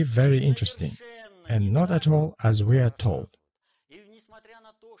very, very interesting, and not at all as we are told.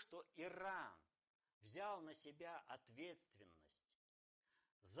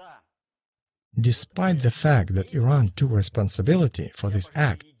 Despite the fact that Iran took responsibility for this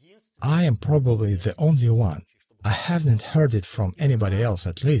act, I am probably the only one, I haven't heard it from anybody else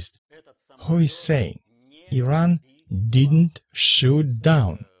at least, who is saying Iran didn't shoot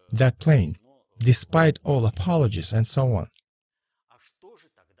down that plane, despite all apologies and so on.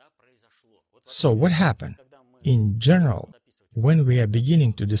 So what happened? In general, when we are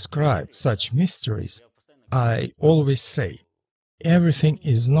beginning to describe such mysteries, I always say, everything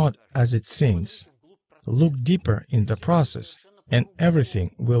is not as it seems. Look deeper in the process, and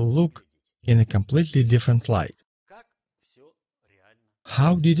everything will look in a completely different light.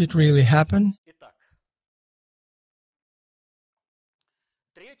 How did it really happen?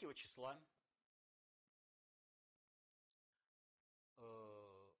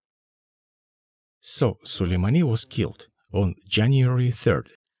 So, Soleimani was killed on January 3rd.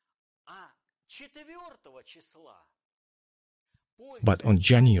 But on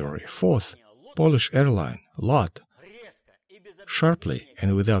January 4th, Polish airline LOT sharply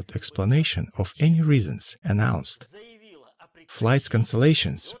and without explanation of any reasons announced flights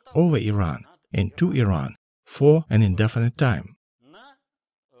cancellations over Iran and to Iran for an indefinite time.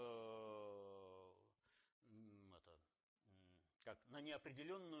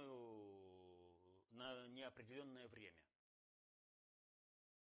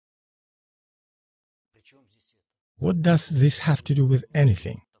 What does this have to do with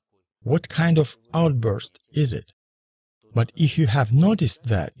anything? What kind of outburst is it? But if you have noticed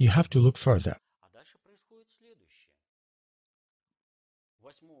that, you have to look further.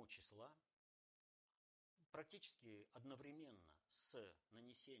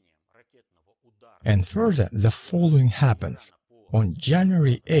 And further, the following happens. On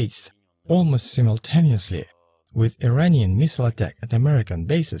January 8th, almost simultaneously with Iranian missile attack at American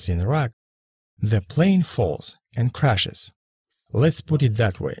bases in Iraq, the plane falls and crashes. Let's put it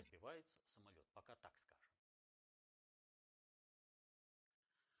that way.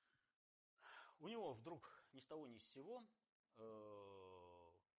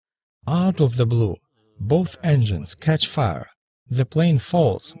 Out of the blue, both engines catch fire, the plane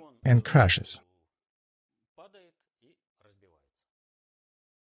falls and crashes.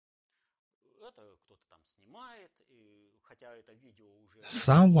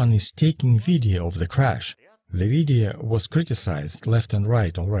 Someone is taking video of the crash. The video was criticized left and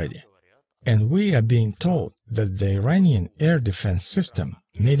right already. And we are being told that the Iranian air defense system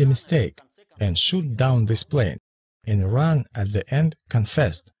made a mistake and shot down this plane. And Iran at the end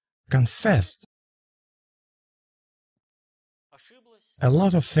confessed. Confessed! A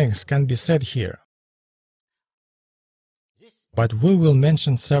lot of things can be said here, but we will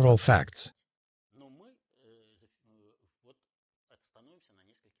mention several facts.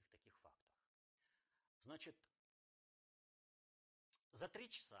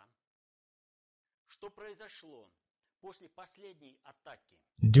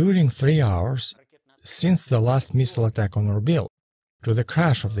 During 3 hours, since the last missile attack on Erbil, to the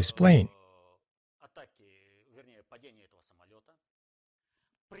crash of this plane,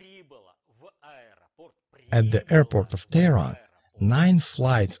 at the airport of Tehran, 9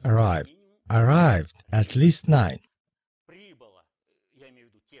 flights arrived at least 9.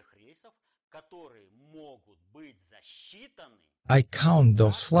 I count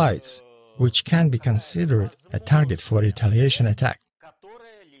those flights, which can be considered a target for retaliation attack.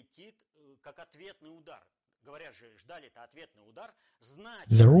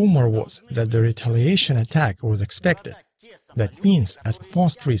 The rumor was that the retaliation attack was expected. That means at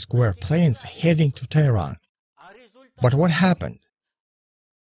most risk were planes heading to Tehran. But what happened?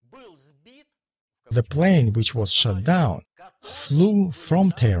 The plane which was shot down flew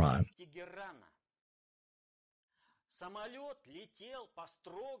from Tehran.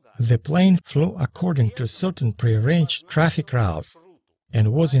 The plane flew according to a certain prearranged traffic route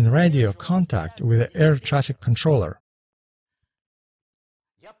and was in radio contact with the air traffic controller.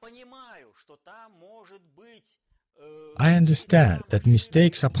 I understand that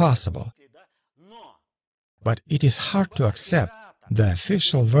mistakes are possible, but it is hard to accept the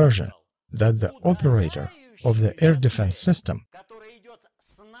official version that the operator of the air defense system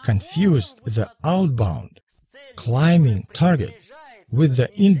confused the outbound climbing target with the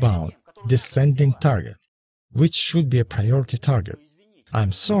inbound descending target, which should be a priority target.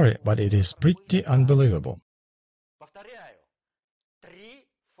 I'm sorry, but it is pretty unbelievable.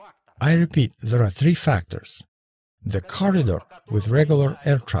 I repeat, there are 3 factors. The corridor with regular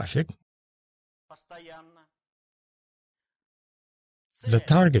air traffic, the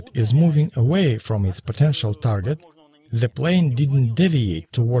target is moving away from its potential target, the plane didn't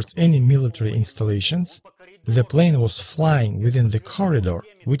deviate towards any military installations, the plane was flying within the corridor,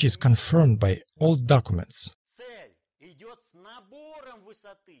 which is confirmed by all documents.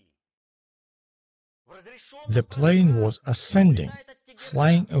 The plane was ascending,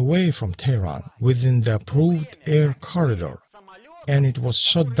 flying away from Tehran within the approved air corridor, and it was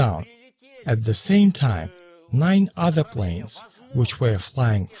shot down. At the same time, 9 other planes, which were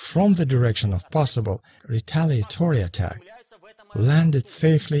flying from the direction of possible retaliatory attack, landed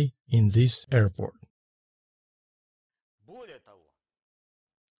safely in this airport.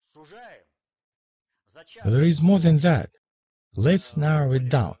 There is more than that. Let's narrow it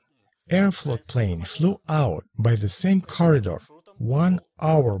down. Airfloat plane flew out by the same corridor 1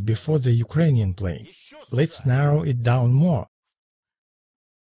 hour before the Ukrainian plane. Let's narrow it down more.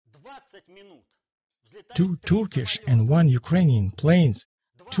 2 Turkish and 1 Ukrainian planes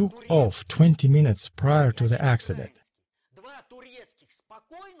took off 20 minutes prior to the accident.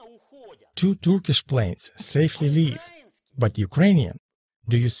 2 Turkish planes safely leave, but Ukrainian,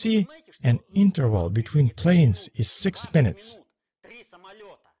 do you see, an interval between planes is 6 minutes.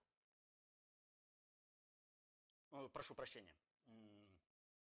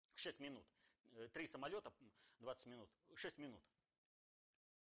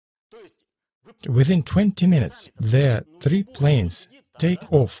 Within 20 minutes, their 3 planes take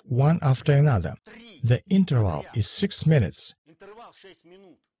off one after another. The interval is 6 minutes.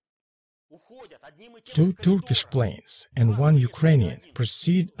 2 Turkish planes and 1 Ukrainian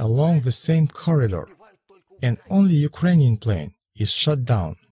proceed along the same corridor, and only Ukrainian plane is shut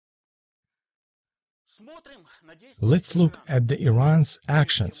down. Let's look at the Iran's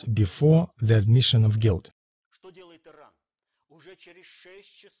actions before the admission of guilt.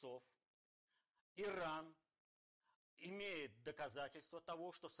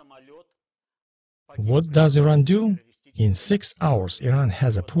 What does Iran do? In 6 hours, Iran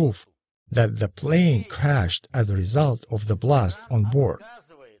has a proof that the plane crashed as a result of the blast on board.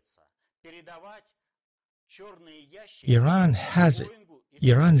 Iran has it.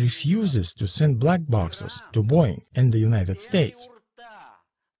 Iran refuses to send black boxes to Boeing and the United States.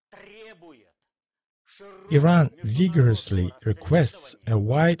 Iran vigorously requests a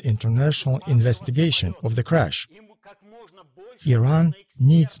wide international investigation of the crash. Iran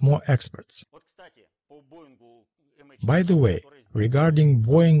needs more experts. By the way, regarding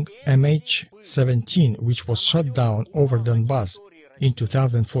Boeing MH17, which was shot down over Donbass in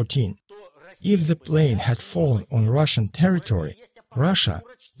 2014, if the plane had fallen on Russian territory, Russia,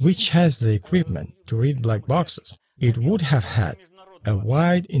 which has the equipment to read black boxes, it would have had a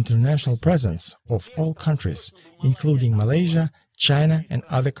wide international presence of all countries, including Malaysia, China and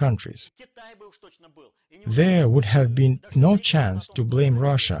other countries. There would have been no chance to blame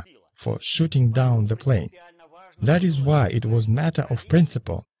Russia for shooting down the plane. That is why it was matter of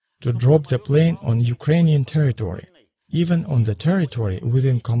principle to drop the plane on Ukrainian territory, even on the territory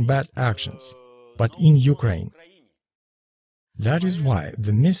within combat actions, but in Ukraine. That is why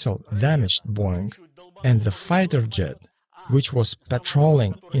the missile damaged Boeing, and the fighter jet, which was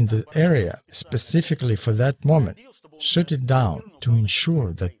patrolling in the area specifically for that moment, shot it down to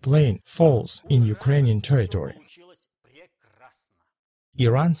ensure that plane falls in Ukrainian territory.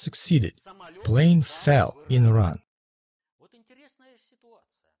 Iran succeeded. Plane fell in Iran.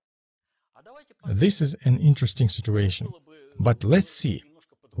 This is an interesting situation, but let's see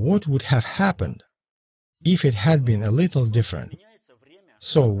what would have happened if it had been a little different.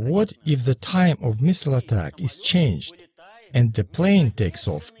 So what if the time of missile attack is changed and the plane takes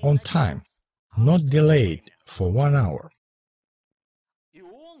off on time, not delayed for 1 hour?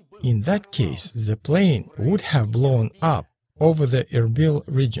 In that case, the plane would have blown up over the Erbil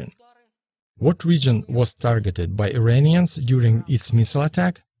region. What region was targeted by Iranians during its missile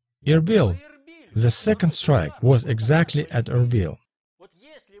attack? Erbil. The second strike was exactly at Erbil.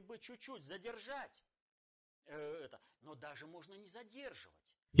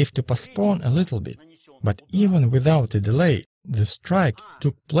 If to postpone a little bit, but even without a delay, the strike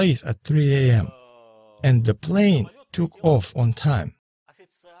took place at 3 a.m. and the plane took off on time.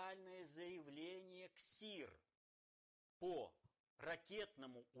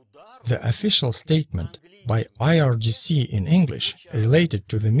 The official statement by IRGC in English related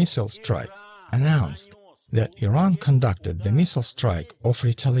to the missile strike announced that Iran conducted the missile strike of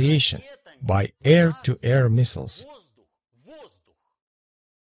retaliation by air-to-air missiles.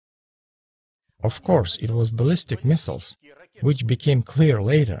 Of course, it was ballistic missiles, which became clear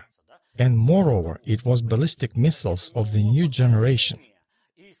later, and moreover, it was ballistic missiles of the new generation.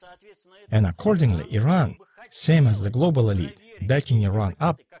 And accordingly, Iran, same as the global elite backing Iran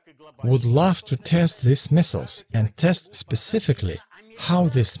up, would love to test these missiles and test specifically how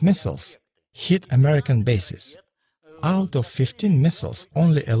these missiles hit American bases. Out of 15 missiles,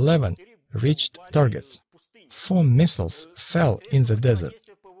 only 11 reached targets. 4 missiles fell in the desert.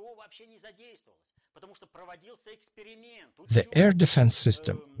 The air defense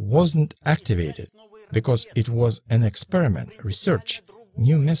system wasn't activated because it was an experiment, research.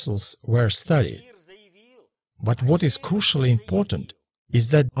 New missiles were studied. But what is crucially important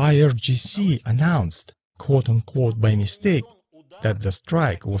is that IRGC announced, quote-unquote by mistake, that the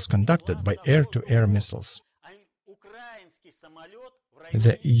strike was conducted by air-to-air missiles.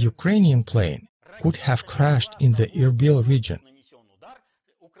 The Ukrainian plane could have crashed in the Erbil region.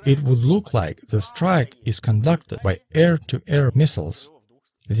 It would look like the strike is conducted by air-to-air missiles.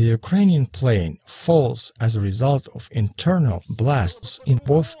 The Ukrainian plane falls as a result of internal blasts in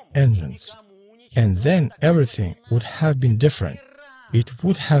both engines. And then everything would have been different. It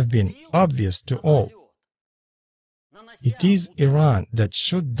would have been obvious to all. It is Iran that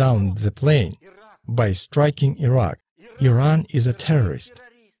shot down the plane by striking Iraq. Iran is a terrorist.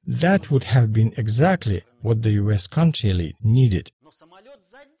 That would have been exactly what the US country elite needed.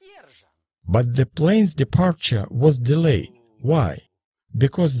 But the plane's departure was delayed. Why?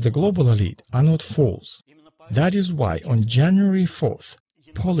 Because the global elite are not fools. That is why on January 4th,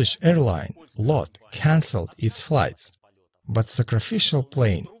 Polish airline LOT cancelled its flights, but sacrificial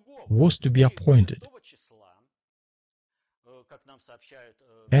plane was to be appointed.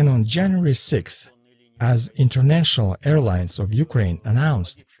 And on January 6th, as International Airlines of Ukraine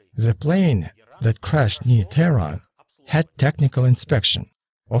announced, the plane that crashed near Tehran had technical inspection.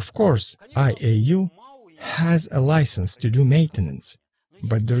 Of course, IAU has a license to do maintenance,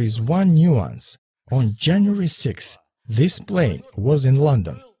 but there is one nuance. On January 6th, this plane was in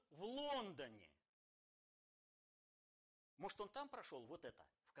London.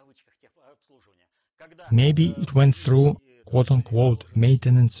 Maybe it went through quote-unquote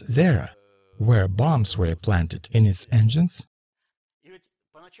maintenance there, where bombs were planted in its engines.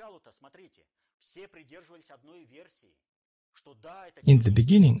 In the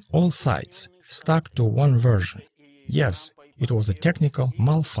beginning, all sides stuck to one version. Yes, it was a technical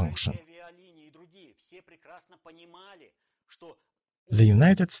malfunction. The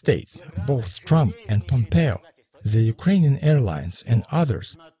United States, both Trump and Pompeo, the Ukrainian airlines and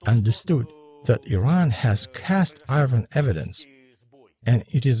others understood that Iran has cast iron evidence, and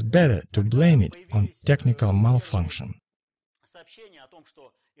it is better to blame it on technical malfunction.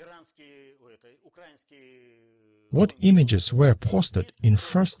 What images were posted in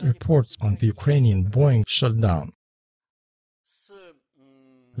first reports on the Ukrainian Boeing shutdown?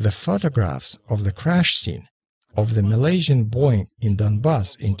 The photographs of the crash scene of the Malaysian Boeing in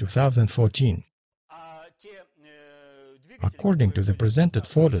Donbass in 2014. According to the presented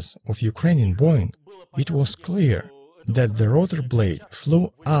photos of Ukrainian Boeing, it was clear that the rotor blade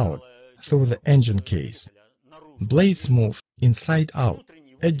flew out through the engine case. Blades moved inside out.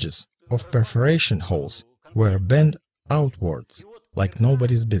 Edges of perforation holes were bent outwards like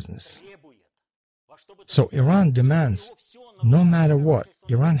nobody's business. So Iran demands, no matter what,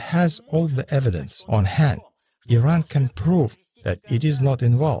 Iran has all the evidence on hand. Iran can prove that it is not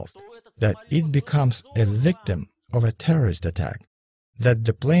involved, that it becomes a victim of a terrorist attack, that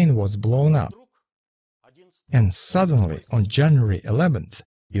the plane was blown up. And suddenly, on January 11th,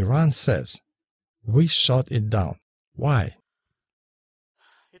 Iran says, "We shot it down." Why?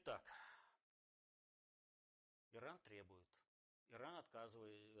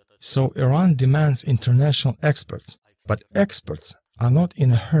 So Iran demands international experts, but experts are not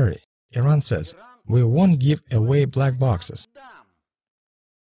in a hurry. Iran says, "We won't give away black boxes."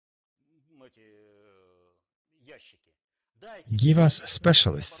 Give us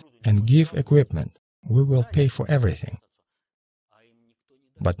specialists and give equipment. We will pay for everything.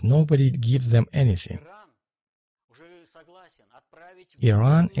 But nobody gives them anything.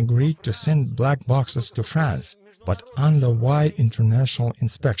 Iran agreed to send black boxes to France, but under wide international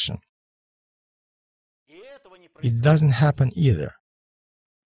inspection. It doesn't happen either.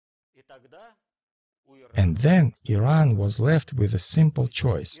 And then Iran was left with a simple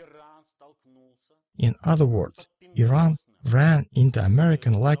choice. In other words, Iran ran into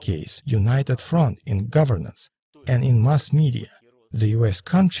American lackeys' united front in governance and in mass media. The US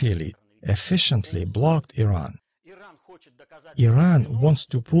country elite efficiently blocked Iran. Iran wants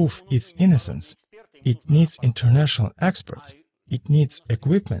to prove its innocence. It needs international experts. It needs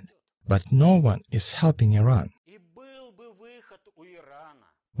equipment, but no one is helping Iran.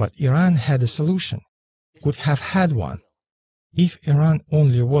 But Iran had a solution, could have had one, if Iran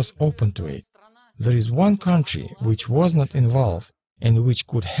only was open to it. There is one country which was not involved and which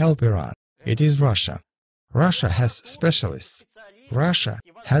could help Iran. It is Russia. Russia has specialists. Russia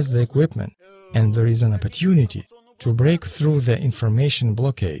has the equipment, and there is an opportunity to break through the information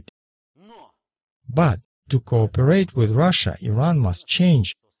blockade. But to cooperate with Russia, Iran must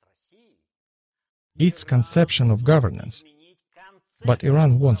change its conception of governance. But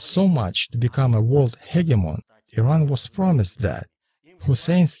Iran wants so much to become a world hegemon. Iran was promised that.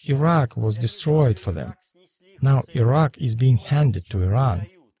 Hussein's Iraq was destroyed for them. Now Iraq is being handed to Iran.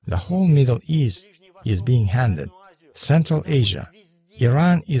 The whole Middle East is being handed. Central Asia.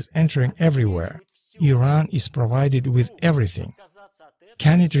 Iran is entering everywhere. Iran is provided with everything.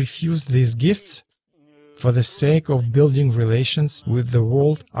 Can it refuse these gifts? For the sake of building relations with the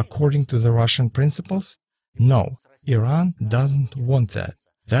world according to the Russian principles? No, Iran doesn't want that.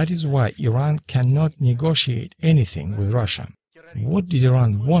 That is why Iran cannot negotiate anything with Russia. What did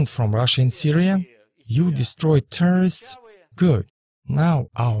Iran want from Russia in Syria? You destroyed terrorists? Good. Now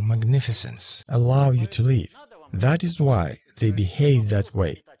our magnificence allow you to leave. That is why they behave that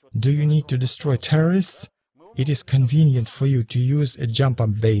way. Do you need to destroy terrorists? It is convenient for you to use a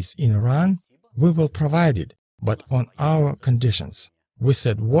jump-up base in Iran? We will provide it, but on our conditions. We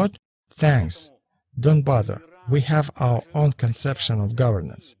said what? Thanks. Don't bother. We have our own conception of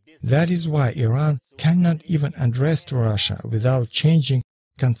governance. That is why Iran cannot even address to Russia without changing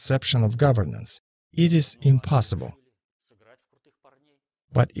conception of governance. It is impossible.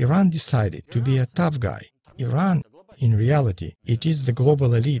 But Iran decided to be a tough guy. Iran, in reality, it is the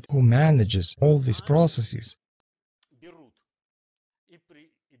global elite who manages all these processes.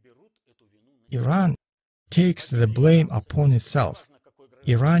 Iran takes the blame upon itself.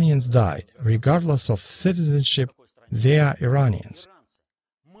 Iranians died. Regardless of citizenship, they are Iranians.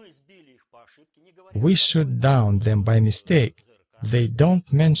 We shoot down them by mistake. They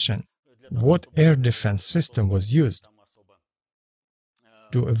don't mention what air defense system was used.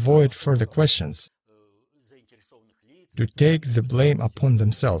 To avoid further questions, to take the blame upon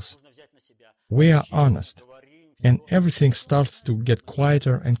themselves. We are honest, and everything starts to get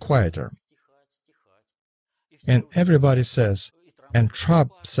quieter and quieter. And everybody says, and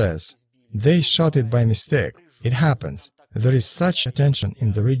Trump says, they shot it by mistake. It happens. There is such attention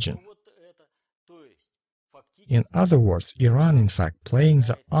in the region. In other words, Iran in fact playing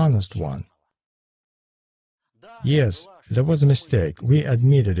the honest one. Yes, there was a mistake, we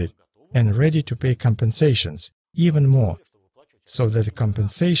admitted it, and ready to pay compensations, even more, so that the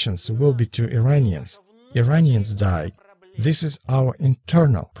compensations will be to Iranians. Iranians died. This is our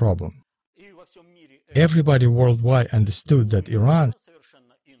internal problem. Everybody worldwide understood that Iran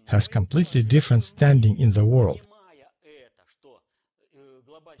has completely different standing in the world.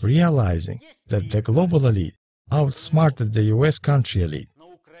 Realizing that the global elite outsmarted the US country elite,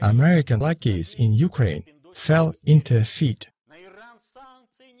 American lackeys in Ukraine fell into a fit.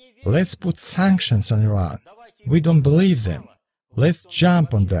 Let's put sanctions on Iran. We don't believe them. Let's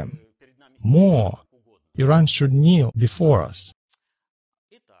jump on them. More. Iran should kneel before us.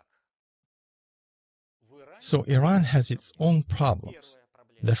 So Iran has its own problems.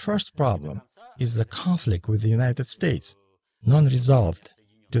 The first problem is the conflict with the United States, non-resolved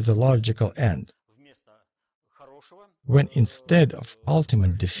to the logical end. When instead of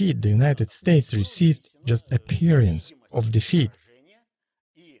ultimate defeat, the United States received just appearance of defeat,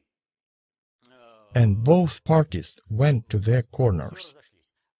 and both parties went to their corners.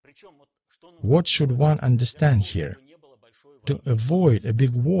 What should one understand here? To avoid a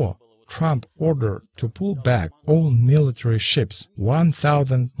big war, Trump ordered to pull back all military ships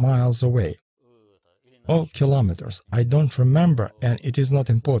 1,000 miles away. Or kilometers, I don't remember, and it is not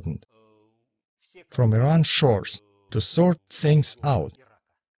important. From Iran shores, to sort things out,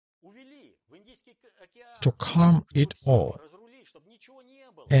 to calm it all.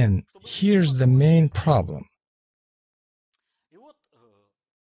 And here's the main problem.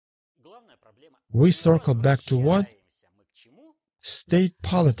 We circle back to what? State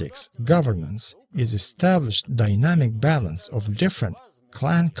politics, governance, is established dynamic balance of different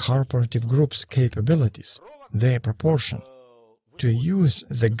clan cooperative groups' capabilities, their proportion, to use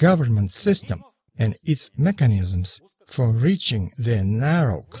the government system and its mechanisms for reaching their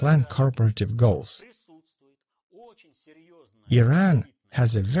narrow clan cooperative goals. Iran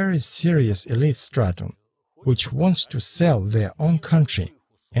has a very serious elite stratum which wants to sell their own country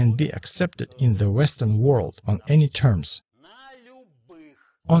and be accepted in the Western world on any terms.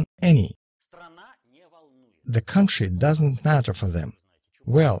 On any. The country doesn't matter for them.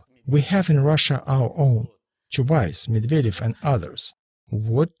 Well, we have in Russia our own, Chubais, Medvedev and others.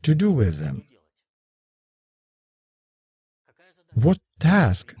 What to do with them? What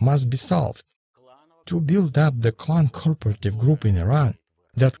task must be solved? To build up the clan cooperative group in Iran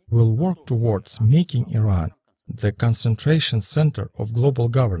that will work towards making Iran the concentration center of global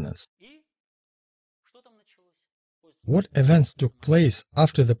governance. What events took place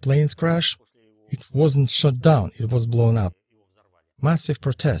after the plane's crash? It wasn't shut down, it was blown up. Massive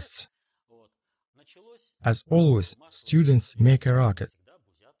protests. As always, students make a rocket.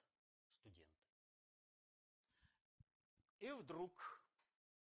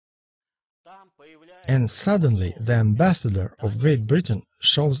 And suddenly the ambassador of Great Britain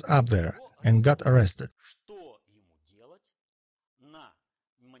shows up there and got arrested.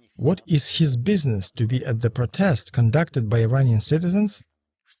 What is his business to be at the protest conducted by Iranian citizens?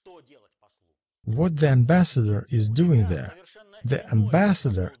 What the ambassador is doing there? The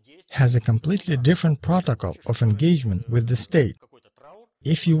ambassador has a completely different protocol of engagement with the state.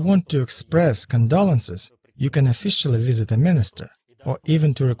 If you want to express condolences, you can officially visit a minister, or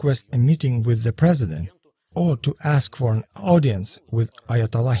even to request a meeting with the president, or to ask for an audience with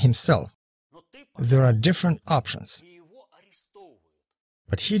Ayatollah himself. There are different options.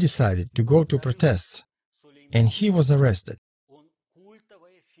 But he decided to go to protests, and he was arrested.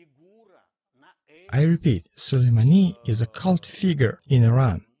 I repeat, Soleimani is a cult figure in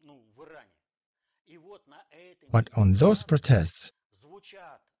Iran. But on those protests,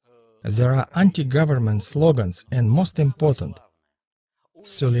 there are anti-government slogans and, most important,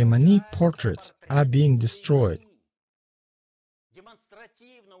 Soleimani portraits are being destroyed,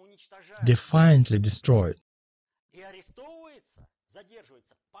 defiantly destroyed.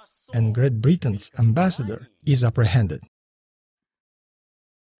 And Great Britain's ambassador is apprehended.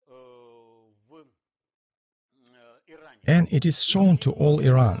 And it is shown to all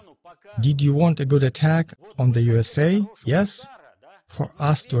Iran. Did you want a good attack on the USA? Yes? For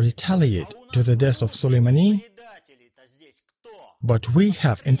us to retaliate to the death of Soleimani? But we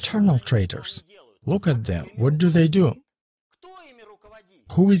have internal traitors. Look at them. What do they do?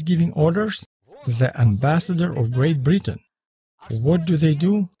 Who is giving orders? The ambassador of Great Britain. What do they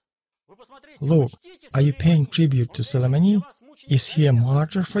do? Look, are you paying tribute to Soleimani? Is he a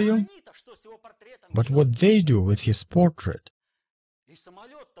martyr for you? But what they do with his portrait?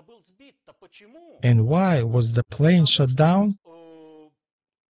 And why was the plane shut down?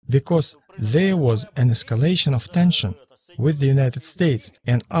 Because there was an escalation of tension with the United States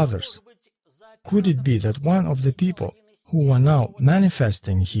and others. Could it be that one of the people who are now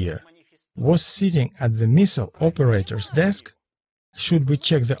manifesting here was sitting at the missile operator's desk? Should we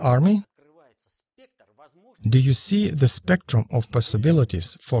check the army? Do you see the spectrum of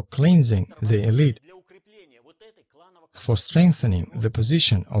possibilities for cleansing the elite, for strengthening the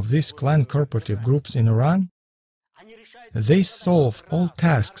position of these clan corporative groups in Iran? They solve all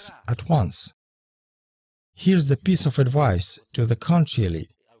tasks at once. Here's the piece of advice to the country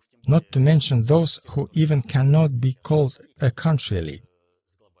elite, not to mention those who even cannot be called a country elite.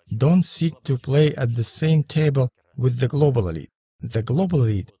 Don't sit to play at the same table with the global elite. The global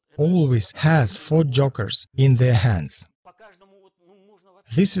elite always has 4 jokers in their hands.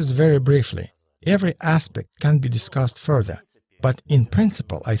 This is very briefly. Every aspect can be discussed further, but in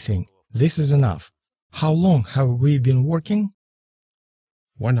principle, I think, this is enough. How long have we been working?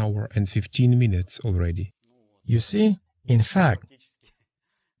 1 hour and 15 minutes already. You see, in fact,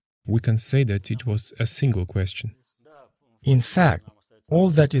 we can say that it was a single question. In fact, all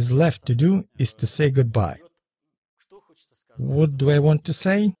that is left to do is to say goodbye. What do I want to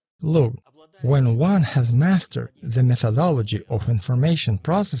say? Look, when one has mastered the methodology of information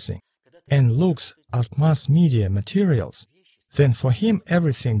processing and looks at mass media materials, then for him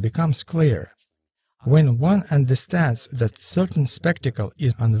everything becomes clear. When one understands that certain spectacle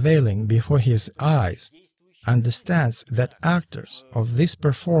is unveiling before his eyes, understands that actors of this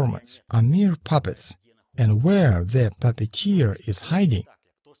performance are mere puppets, and where their puppeteer is hiding,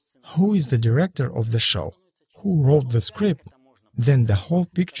 who is the director of the show, who wrote the script, then the whole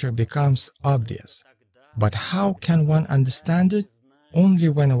picture becomes obvious. But how can one understand it? Only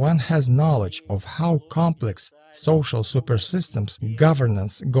when one has knowledge of how complex social supersystems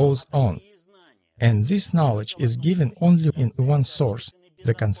governance goes on. And this knowledge is given only in one source,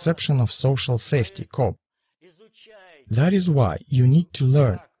 the conception of social safety, COP. That is why you need to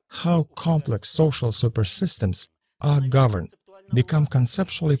learn how complex social supersystems are governed, become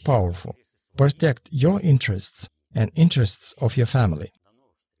conceptually powerful, protect your interests and interests of your family.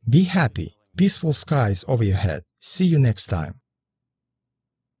 Be happy, peaceful skies over your head. See you next time.